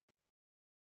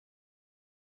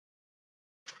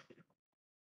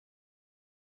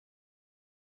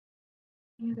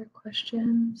 Any other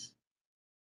questions?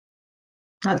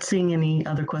 Not seeing any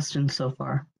other questions so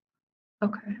far.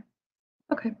 Okay.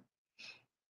 Okay.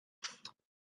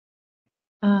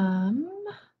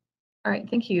 All right,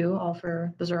 thank you all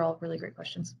those are all really great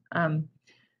questions.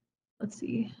 Let's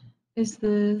see, is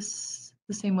this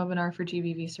the same webinar for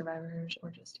GBV survivors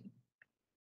or just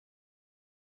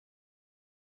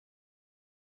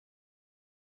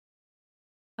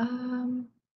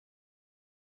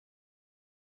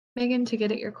Megan, to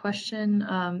get at your question,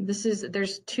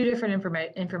 there's two different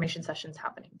information sessions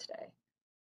happening today.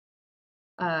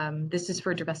 This is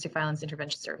for domestic violence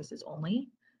intervention services only.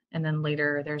 And then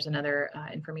later there's another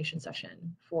information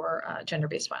session for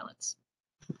gender-based violence.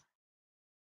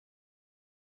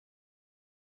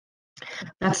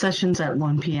 That session's at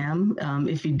 1 p.m.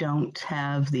 If you don't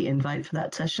have the invite for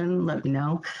that session, let me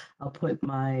know. I'll put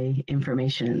my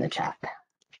information in the chat.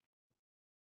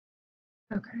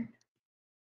 Okay.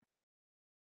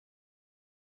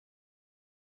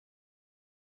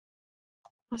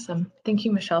 Awesome. Thank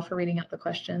you, Michelle, for reading out the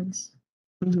questions.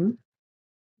 Mm-hmm.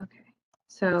 Okay.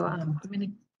 So I'm going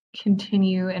to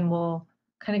continue and we'll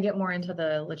kind of get more into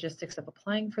the logistics of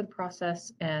applying for the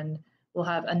process, and we'll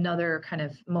have another kind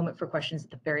of moment for questions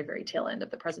at the very, very tail end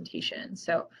of the presentation.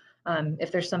 So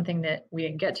if there's something that we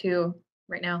didn't get to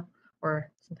right now or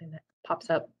something that pops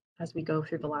up as we go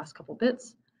through the last couple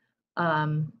bits,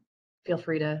 feel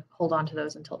free to hold on to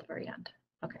those until the very end.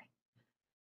 Okay.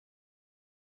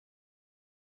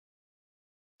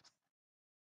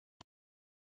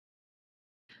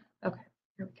 Okay,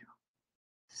 here we go.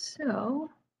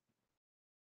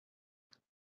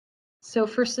 So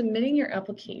for submitting your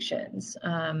applications,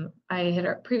 I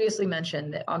had previously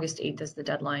mentioned that August 8th is the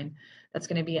deadline. That's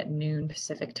going to be at noon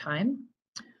Pacific time.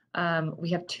 We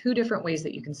have two different ways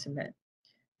that you can submit.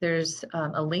 There's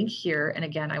a link here, and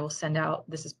again, I will send out,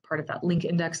 this is part of that link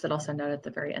index that I'll send out at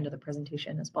the very end of the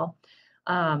presentation as well.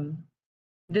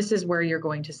 This is where you're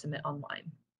going to submit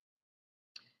online.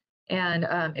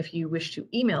 And if you wish to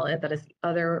email it, that is the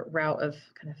other route of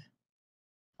kind of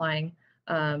applying.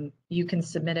 You can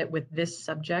submit it with this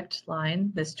subject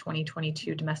line, this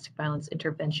 2022 Domestic Violence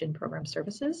Intervention Program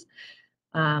Services,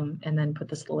 and then put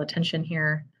this little attention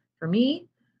here for me.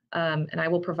 And I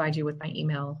will provide you with my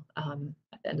email at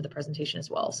the end of the presentation as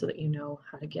well, so that you know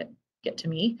how to get to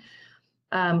me.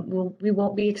 We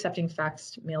won't be accepting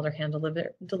faxed, mailed, or hand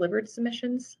delivered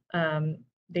submissions.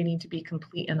 They need to be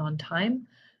complete and on time,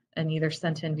 and either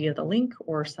sent in via the link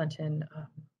or sent in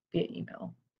via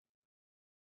email.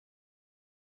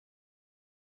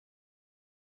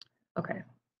 Okay.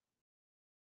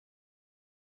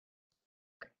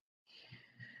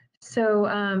 So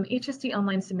HSD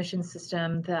online submission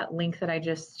system, that link that I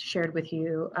just shared with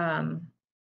you,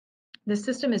 this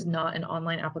system is not an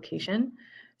online application.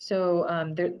 So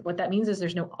what that means is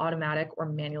there's no automatic or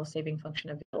manual saving function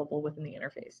available within the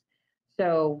interface.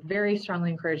 So very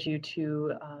strongly encourage you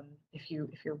to, if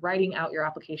you're writing out your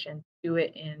application, do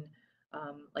it in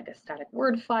like a static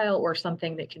Word file or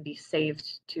something that can be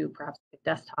saved to perhaps a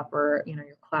desktop or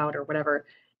your cloud or whatever,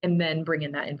 and then bring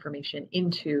in that information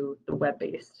into the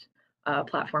web-based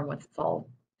platform once it's all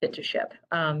fit to ship.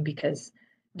 Because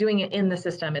doing it in the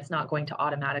system, it's not going to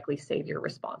automatically save your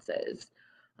responses.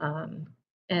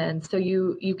 And so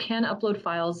you can upload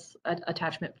files,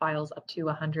 attachment files up to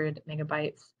 100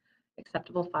 megabytes.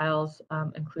 Acceptable files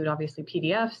include obviously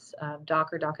PDFs,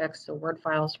 Doc or DocX, so Word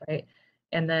files, right?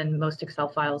 And then most Excel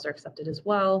files are accepted as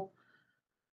well.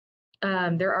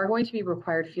 There are going to be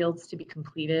required fields to be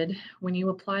completed when you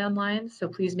apply online, so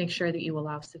please make sure that you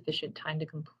allow sufficient time to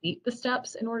complete the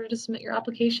steps in order to submit your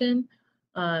application.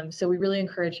 So we really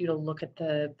encourage you to look at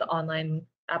the online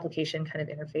application kind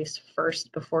of interface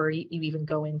first before you even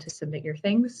go in to submit your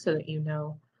things, so that you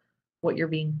know what you're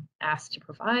being asked to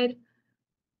provide.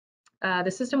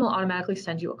 The system will automatically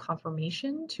send you a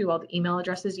confirmation to all the email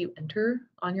addresses you enter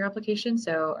on your application,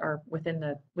 so are within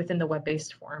the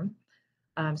web-based form.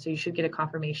 So you should get a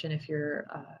confirmation if your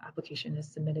application is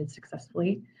submitted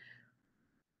successfully.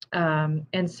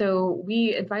 And so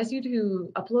we advise you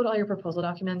to upload all your proposal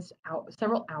documents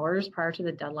several hours prior to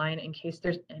the deadline in case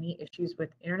there's any issues with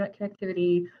internet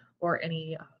connectivity or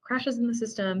any crashes in the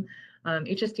system.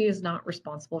 HSD is not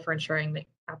responsible for ensuring that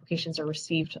applications are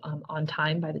received on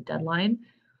time by the deadline.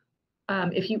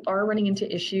 If you are running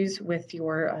into issues with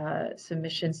your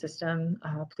submission system,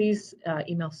 please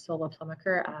email Sola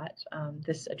Plummaker at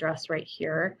this address right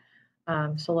here,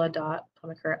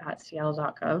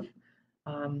 sola.plummaker@seattle.gov,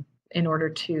 in order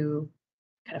to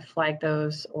kind of flag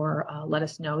those or let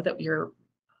us know that you're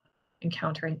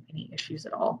encountering any issues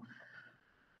at all.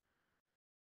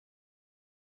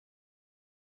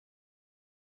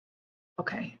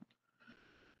 Okay.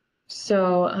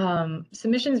 So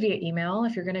submissions via email,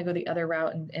 if you're going to go the other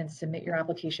route and submit your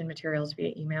application materials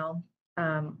via email,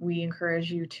 we encourage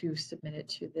you to submit it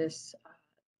to this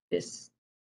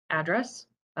address,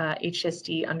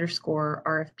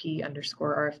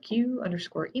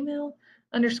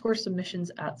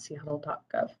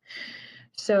 HSD_RFP_RFQ_email_submissions@seattle.gov.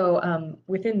 So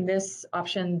within this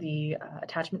option, the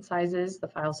attachment sizes, the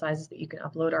file sizes that you can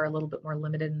upload are a little bit more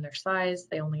limited in their size.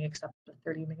 They only accept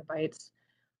 30 megabytes.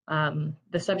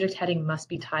 The subject heading must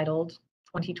be titled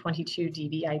 2022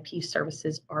 DVIP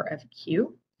Services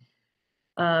RFQ.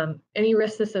 Any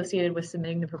risks associated with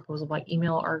submitting the proposal by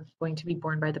email are going to be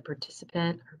borne by the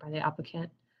participant or by the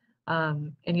applicant,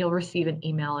 and you'll receive an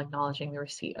email acknowledging the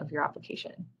receipt of your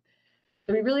application.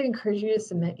 So we really encourage you to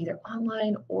submit either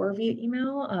online or via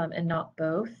email, and not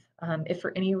both. If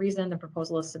for any reason the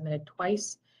proposal is submitted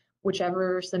twice,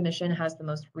 whichever submission has the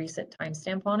most recent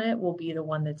timestamp on it will be the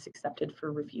one that's accepted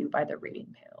for review by the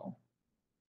rating panel.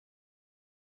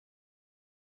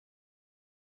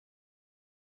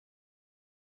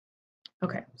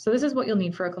 Okay, so this is what you'll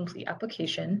need for a complete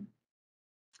application.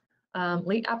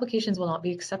 Late applications will not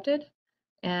be accepted,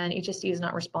 and HSD is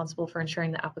not responsible for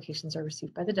ensuring that applications are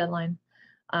received by the deadline.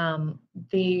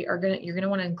 You're gonna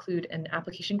want to include an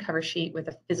application cover sheet with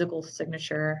a physical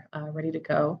signature ready to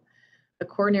go. The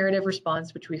core narrative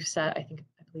response, which we've set, I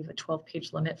believe a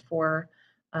 12-page limit for,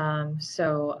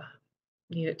 so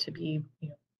need it to be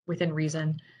within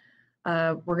reason.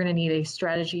 We're going to need a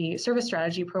service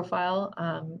strategy profile,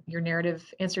 your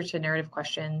answer to narrative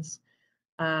questions,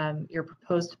 your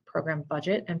proposed program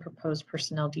budget and proposed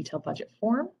personnel detail budget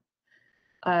form,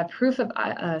 proof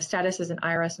of status as an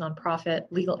IRS nonprofit,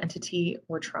 legal entity,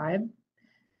 or tribe,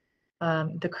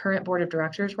 the current board of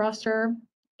directors roster,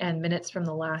 and minutes from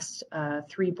the last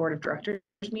 3 board of directors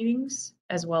meetings,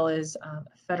 as well as a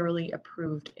federally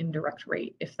approved indirect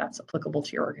rate if that's applicable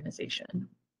to your organization.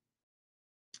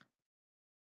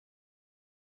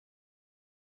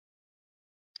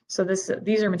 So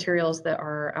these are materials that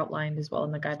are outlined as well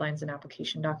in the guidelines and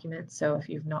application documents. So if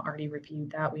you've not already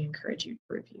reviewed that, we encourage you to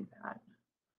review that.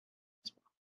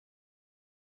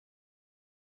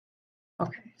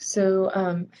 Okay,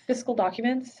 so fiscal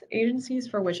documents, agencies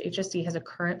for which HSD has a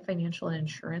current financial and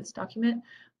insurance document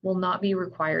will not be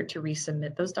required to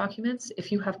resubmit those documents.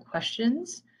 If you have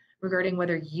questions regarding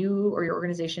whether you or your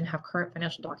organization have current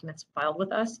financial documents filed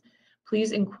with us,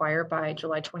 please inquire by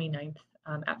July 29th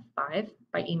at 5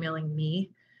 by emailing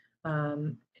me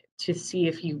to see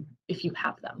if you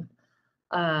have them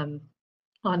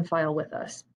on file with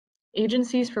us.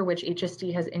 Agencies for which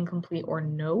HSD has incomplete or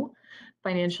no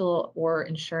financial or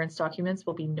insurance documents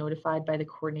will be notified by the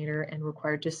coordinator and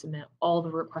required to submit all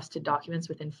the requested documents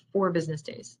within 4 business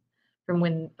days from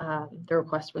when the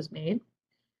request was made.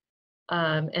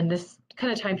 And this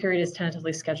kind of time period is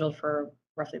tentatively scheduled for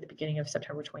roughly the beginning of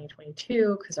September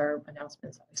 2022, because our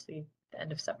announcement is obviously the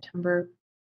end of September.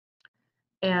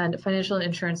 And financial and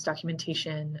insurance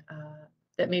documentation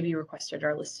that may be requested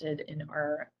are listed in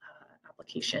our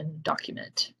application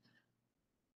document.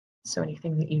 So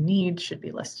anything that you need should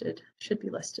be listed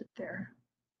there.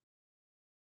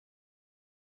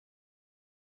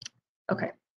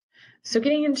 Okay, so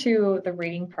getting into the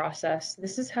rating process,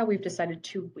 this is how we've decided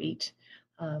to weight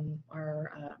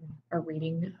our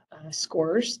rating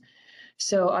scores.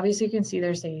 So obviously you can see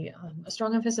there's a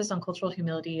strong emphasis on cultural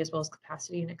humility as well as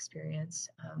capacity and experience.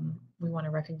 We want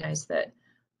to recognize that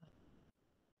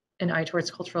an eye towards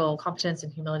cultural competence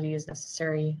and humility is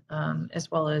necessary, as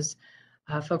well as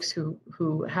folks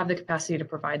who have the capacity to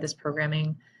provide this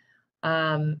programming.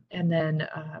 And then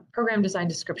program design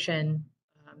description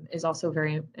is also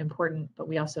very important, but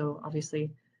we also obviously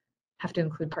have to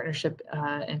include partnership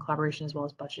and collaboration, as well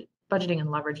as budgeting and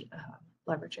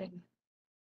leveraging.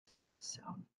 So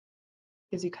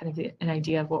gives you kind of an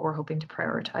idea of what we're hoping to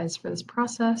prioritize for this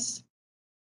process.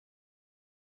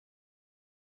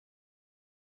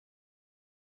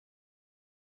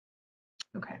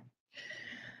 Okay.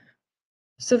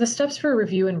 So the steps for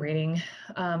review and rating.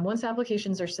 Once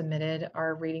applications are submitted,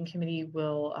 our rating committee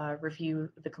will review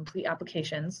the complete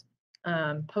applications.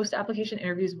 Post-application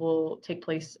interviews will take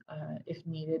place if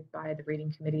needed by the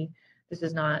rating committee. This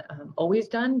is not always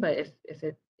done, but if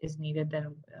it is needed,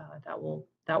 then that will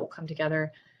come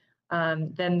together.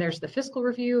 Then there's the fiscal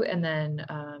review, and then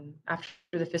after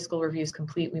the fiscal review is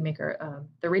complete, we make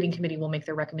the rating committee will make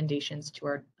their recommendations to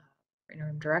our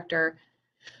interim director.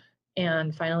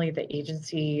 And finally, the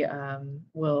agency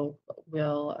will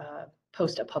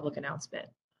post a public announcement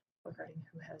regarding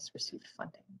who has received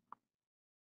funding.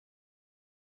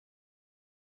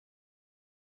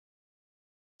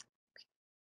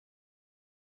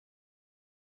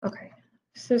 Okay,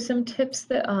 so some tips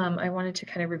that I wanted to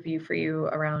kind of review for you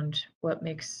around what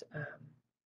makes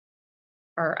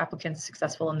our applicants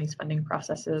successful in these funding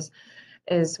processes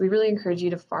is we really encourage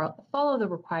you to follow the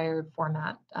required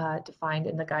format defined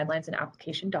in the guidelines and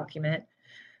application document.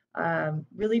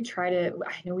 really try to,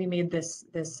 I know we made the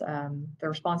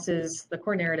responses, the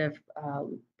core narrative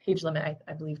page limit,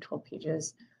 I believe 12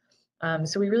 pages.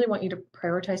 So we really want you to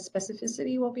prioritize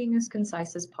specificity while being as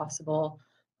concise as possible.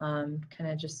 Kind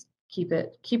of just keep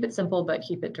it simple, but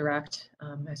keep it direct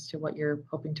as to what you're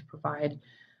hoping to provide.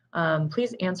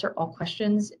 Please answer all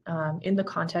questions in the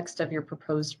context of your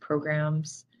proposed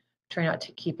programs. Try not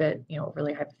to keep it,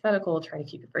 really hypothetical. Try to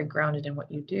keep it very grounded in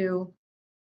what you do.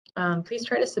 Please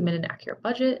try to submit an accurate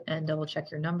budget and double check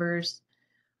your numbers.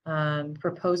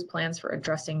 Propose plans for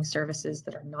addressing services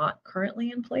that are not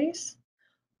currently in place.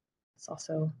 It's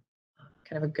also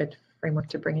kind of a good framework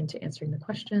to bring into answering the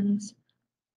questions.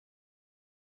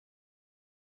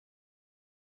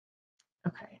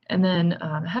 Okay, and then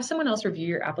have someone else review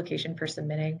your application for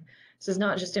submitting. This is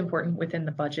not just important within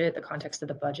the budget, the context of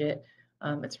the budget.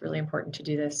 It's really important to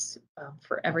do this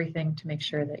for everything to make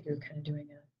sure that you're kind of doing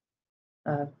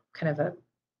a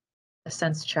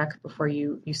sense check before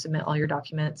you submit all your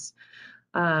documents.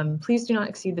 Please do not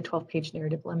exceed the 12-page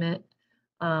narrative limit.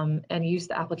 And use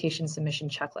the application submission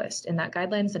checklist. In that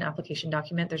guidelines and application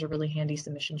document, there's a really handy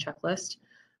submission checklist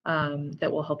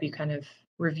that will help you kind of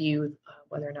review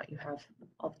whether or not you have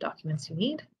all the documents you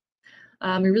need.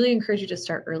 We really encourage you to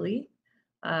start early.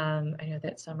 I know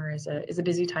that summer is a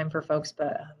busy time for folks,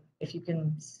 but if you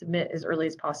can submit as early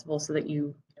as possible so that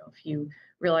if you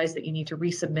realize that you need to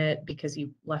resubmit because you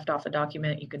left off a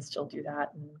document, you can still do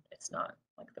that, and it's not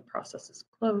like the process is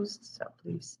closed. So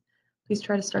please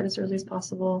try to start as early as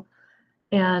possible.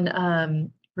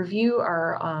 And review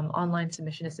our online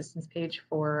submission assistance page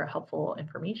for helpful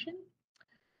information.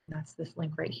 That's this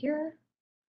link right here.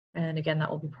 And again, that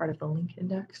will be part of the link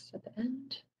index at the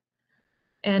end.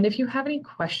 And if you have any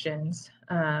questions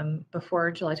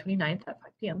before July 29th at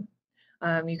 5 p.m.,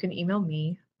 you can email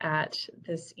me at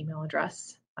this email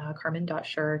address,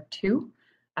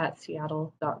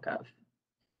 carmen.schur2@seattle.gov.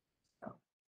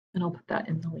 And I'll put that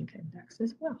in the link index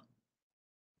as well.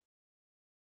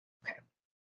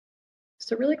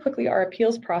 So really quickly, our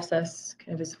appeals process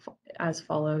kind of is as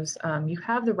follows. You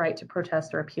have the right to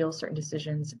protest or appeal certain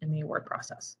decisions in the award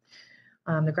process.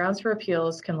 The grounds for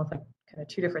appeals can look like kind of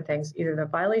two different things, either the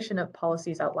violation of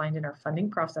policies outlined in our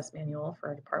funding process manual for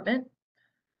our department,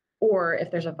 or if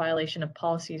there's a violation of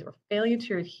policies or failure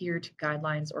to adhere to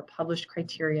guidelines or published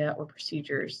criteria or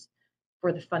procedures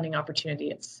for the funding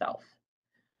opportunity itself.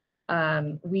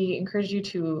 We encourage you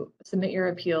to submit your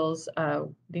appeals.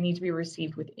 They need to be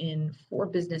received within 4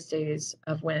 business days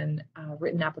of when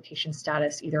written application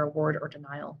status, either award or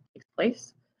denial, takes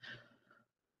place.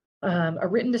 A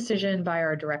written decision by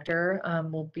our director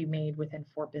will be made within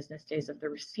 4 business days of the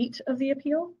receipt of the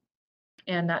appeal,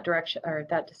 and that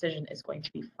decision is going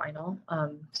to be final.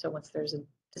 So once there's a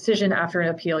decision after an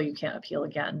appeal, you can't appeal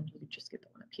again. You just get the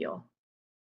one appeal.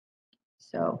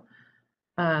 So.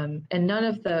 And none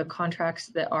of the contracts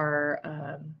that are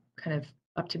kind of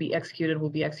up to be executed will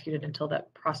be executed until that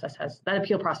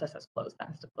appeal process has closed. That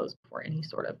has to close before any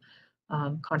sort of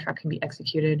contract can be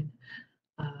executed.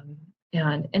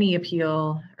 And any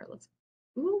appeal, or let's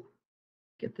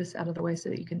get this out of the way so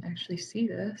that you can actually see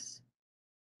this.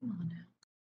 Come on now.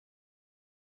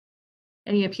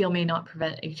 Any appeal may not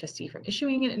prevent HSC from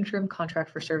issuing an interim contract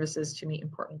for services to meet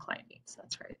important client needs.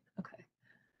 That's right. Okay.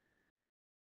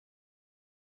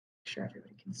 Sure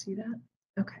everybody can see that.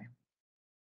 Okay.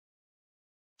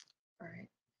 All right.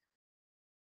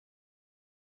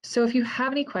 So if you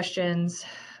have any questions,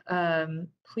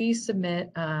 please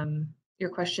submit your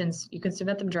questions. You can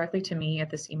submit them directly to me at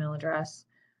this email address.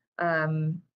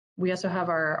 We also have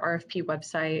our RFP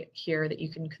website here that you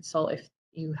can consult if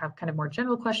you have kind of more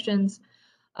general questions.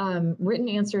 Written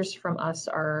answers from us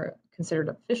are considered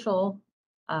official.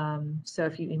 So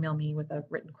if you email me with a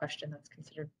written question, that's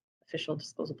considered official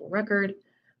disclosable record.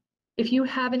 If you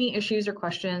have any issues or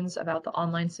questions about the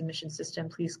online submission system,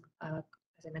 please,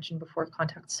 as I mentioned before,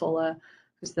 contact Sola,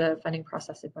 who's the funding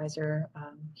process advisor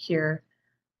here.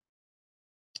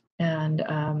 And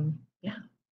yeah,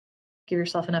 give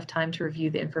yourself enough time to review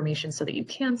the information so that you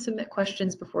can submit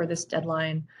questions before this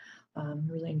deadline.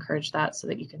 Really encourage that so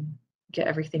that you can get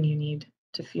everything you need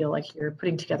to feel like you're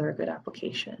putting together a good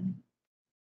application.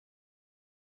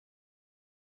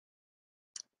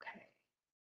 Okay.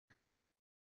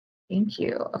 Thank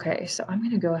you. Okay, so I'm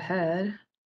going to go ahead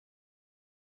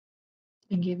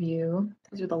and give you,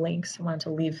 these are the links. I wanted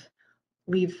to leave,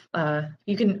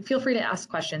 you can feel free to ask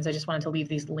questions. I just wanted to leave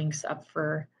these links up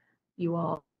for you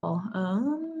all.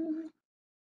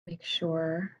 Make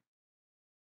sure,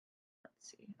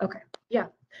 let's see. Okay, yeah.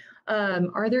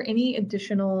 Are there any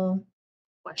additional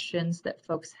questions that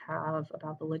folks have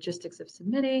about the logistics of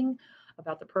submitting,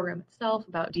 about the program itself,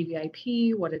 about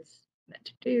DVIP, what it's meant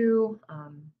to do,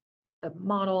 the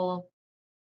model,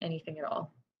 anything at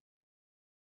all.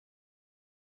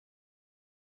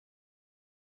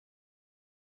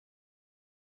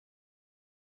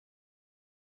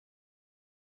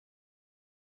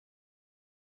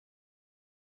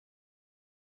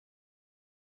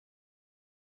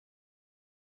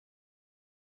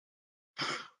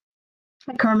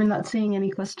 Carmen, not seeing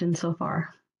any questions so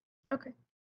far. Okay.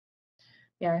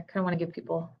 Yeah, I kind of want to give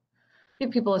people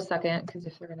a second, because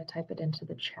if they're going to type it into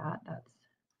the chat, that's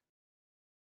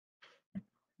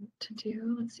to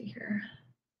do. Let's see here.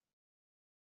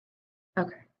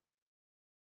 Okay.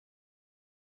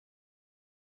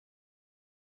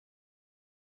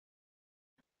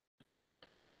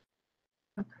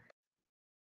 Okay.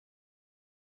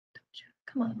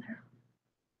 Come on there.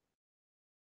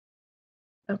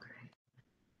 Okay.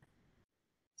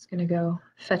 It's gonna go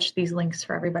fetch these links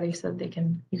for everybody so that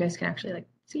you guys can actually like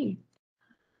see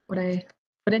what I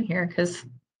put in here, because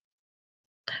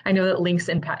I know that links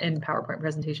in PowerPoint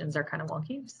presentations are kind of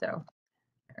wonky. So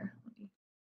here, let me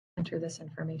enter this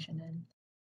information in.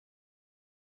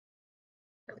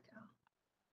 There we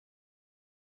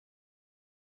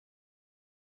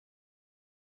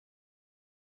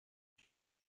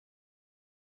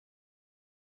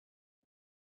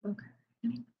go. Okay.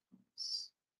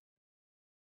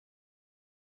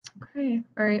 Okay.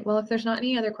 All right. Well, if there's not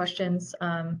any other questions,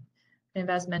 and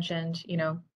as mentioned,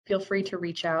 feel free to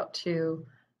reach out to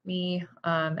me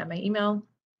at my email,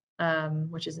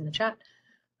 which is in the chat.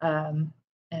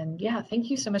 And yeah, thank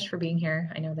you so much for being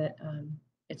here. I know that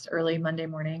it's early Monday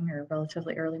morning, or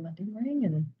relatively early Monday morning,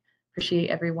 and appreciate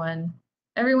everyone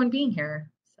being here.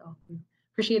 So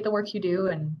appreciate the work you do,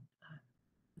 and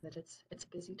that it's a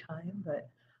busy time, but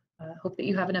hope that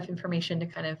you have enough information to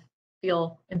kind of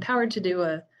feel empowered to do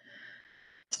a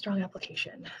strong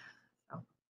application. So.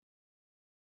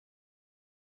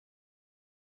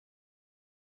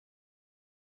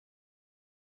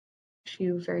 Wish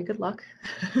you very good luck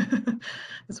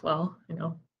as well, Okay.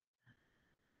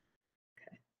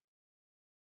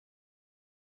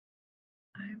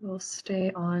 I will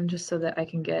stay on just so that I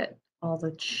can get all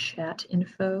the chat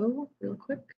info real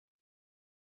quick.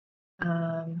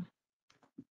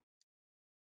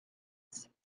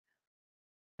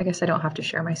 I guess I don't have to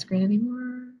share my screen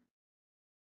anymore.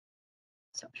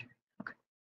 Stop sharing. Okay.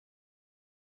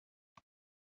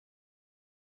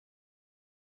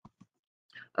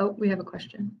 Oh, we have a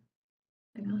question.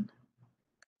 Hang on.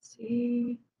 Let's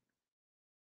see.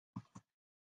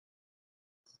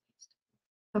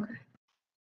 Okay.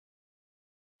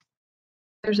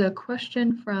 There's a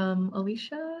question from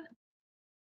Alicia.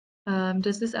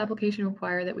 Does this application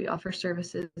require that we offer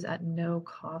services at no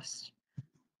cost,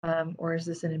 or is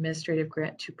this an administrative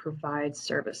grant to provide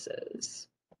services?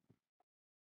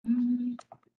 Let's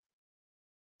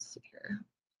see here.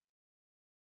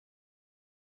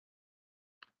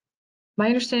 My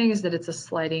understanding is that it's a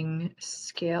sliding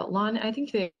scale. Lon, I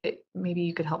think that maybe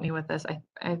you could help me with this.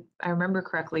 I remember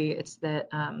correctly, it's that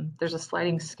there's a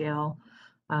sliding scale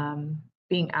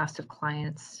being asked of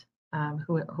clients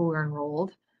who are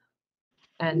enrolled,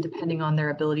 and depending on their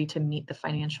ability to meet the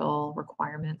financial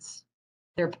requirements,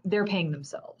 they're paying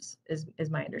themselves, is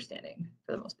my understanding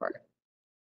for the most part.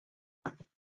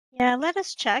 Yeah, let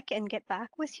us check and get back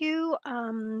with you.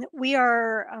 We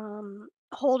are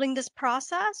holding this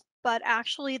process, but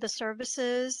actually the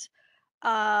services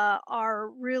are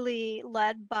really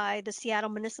led by the Seattle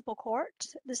Municipal Court.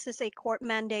 This is a court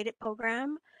mandated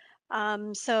program.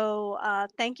 So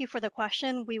thank you for the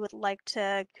question. We would like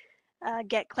to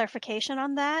get clarification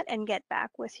on that and get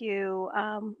back with you.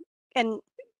 And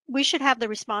we should have the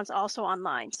response also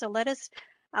online. So let us,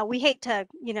 we hate to,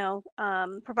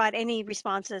 provide any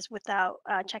responses without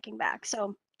checking back.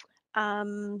 So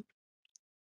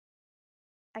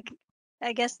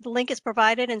I guess the link is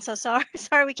provided, and so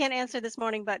sorry we can't answer this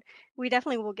morning, but we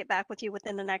definitely will get back with you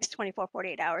within the next 24,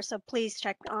 48 hours. So please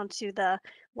check onto the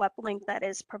web link that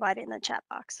is provided in the chat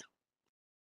box.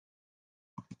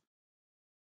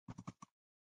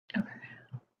 Okay.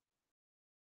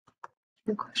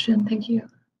 Good question. Thank you.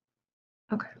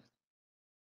 Okay.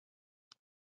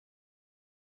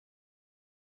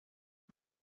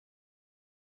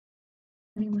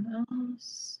 Anyone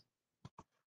else?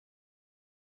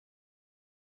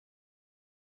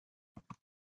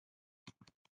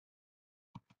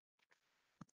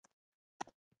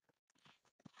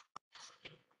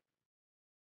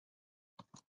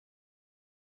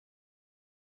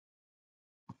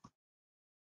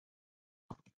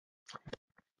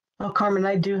 Oh, Carmen,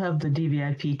 I do have the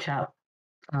DVIP chat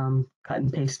cut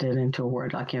and pasted into a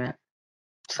Word document.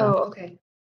 So, Oh, okay.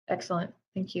 Excellent.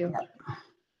 Thank you. yeah.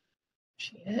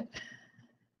 Appreciate it.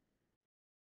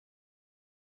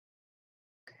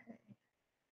 Okay.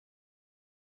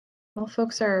 Well,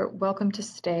 folks are welcome to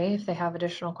stay if they have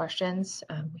additional questions.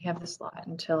 We have the slot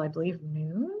until I believe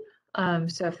noon.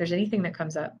 So if there's anything that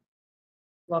comes up,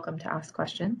 welcome to ask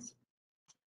questions.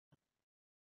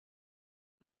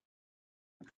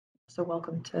 So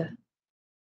welcome to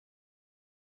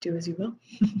do as you will.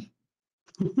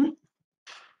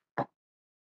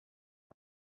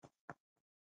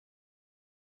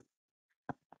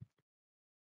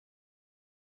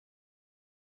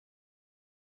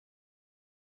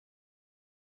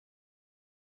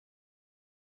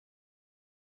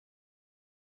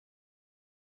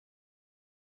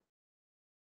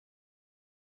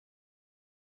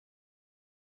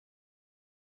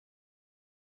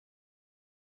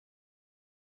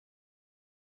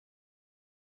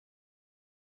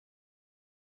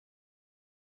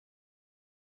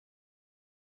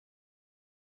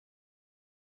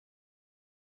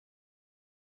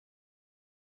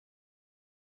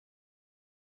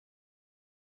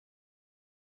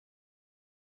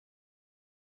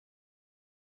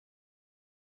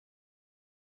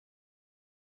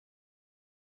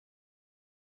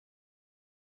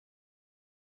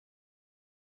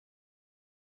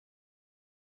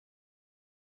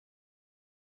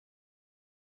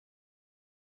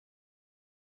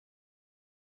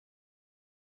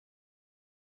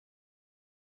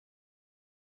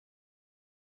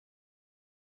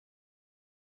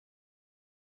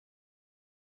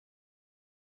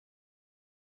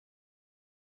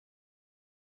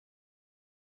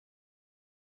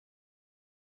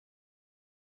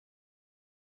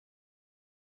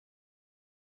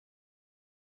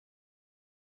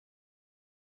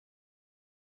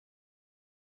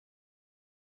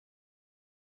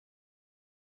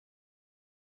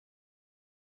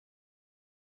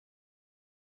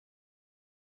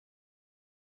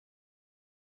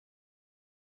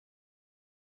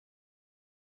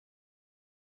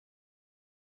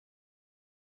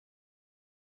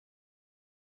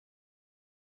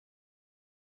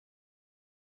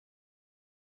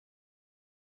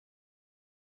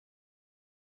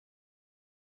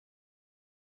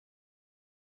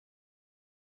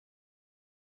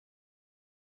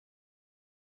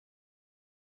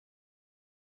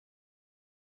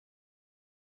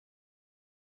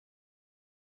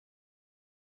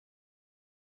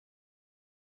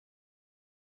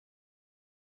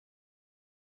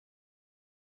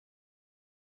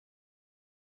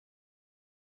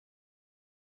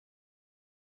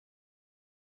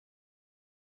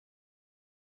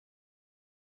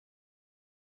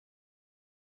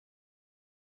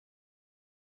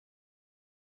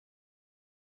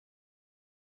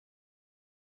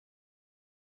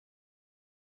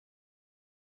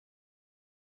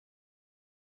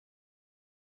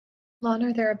 Lon,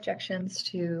 are there objections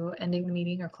to ending the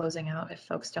meeting or closing out if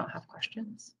folks don't have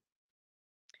questions?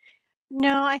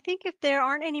 No, I think if there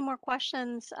aren't any more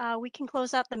questions, we can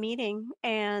close out the meeting.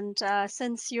 And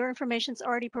since your information's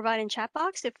already provided in chat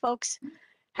box, if folks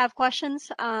have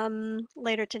questions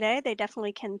later today, they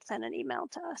definitely can send an email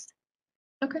to us.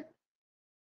 Okay.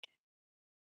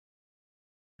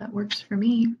 That works for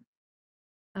me.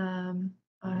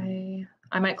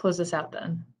 I might close this out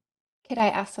then. Could I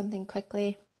ask something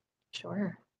quickly?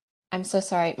 Sure. I'm so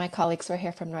sorry. My colleagues were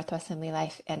here from Northwest Assembly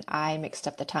Life, and I mixed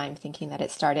up the time thinking that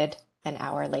it started an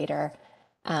hour later.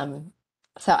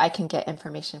 So I can get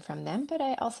information from them, but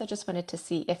I also just wanted to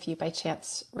see if you by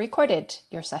chance recorded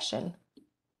your session.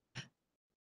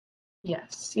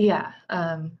 Yes. Yeah.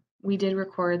 We did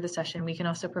record the session. We can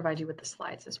also provide you with the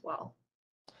slides as well.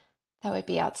 That would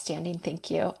be outstanding. Thank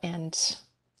you. And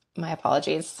my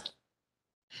apologies.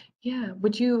 Yeah.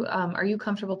 Would you, are you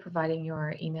comfortable providing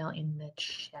your email in the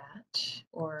chat,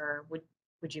 or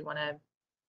would you want to,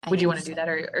 do that,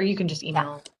 or you can just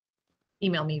email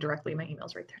me directly. My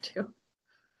email's right there too.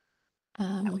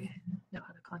 That way I know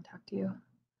how to contact you.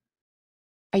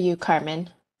 Are you Carmen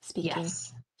speaking?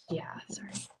 Yes. Yeah. Sorry.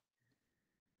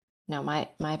 No, my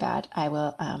bad. I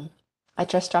will, I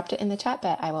just dropped it in the chat,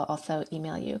 but I will also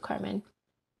email you, Carmen.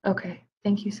 Okay.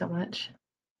 Thank you so much.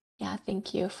 Yeah,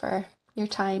 thank you for your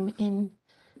time in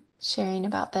sharing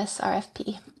about this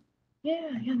RFP.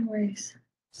 Yeah, no worries.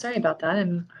 Sorry about that.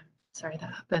 I'm sorry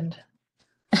that happened.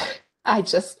 I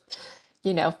just,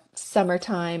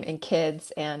 summertime and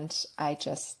kids, and I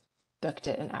just booked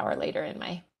it an hour later in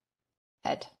my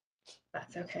head.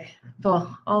 That's okay.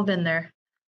 Well, all been there.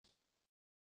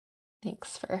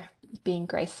 Thanks for being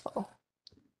graceful.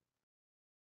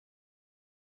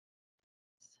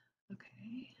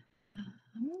 Okay.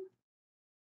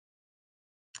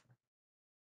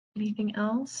 Anything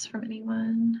else from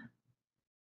anyone?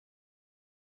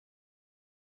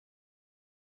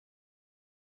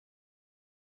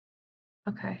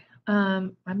 Okay,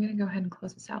 I'm going to go ahead and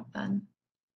close this out then.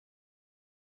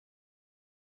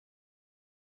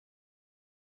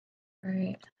 All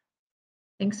right.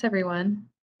 Thanks, everyone.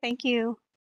 Thank you.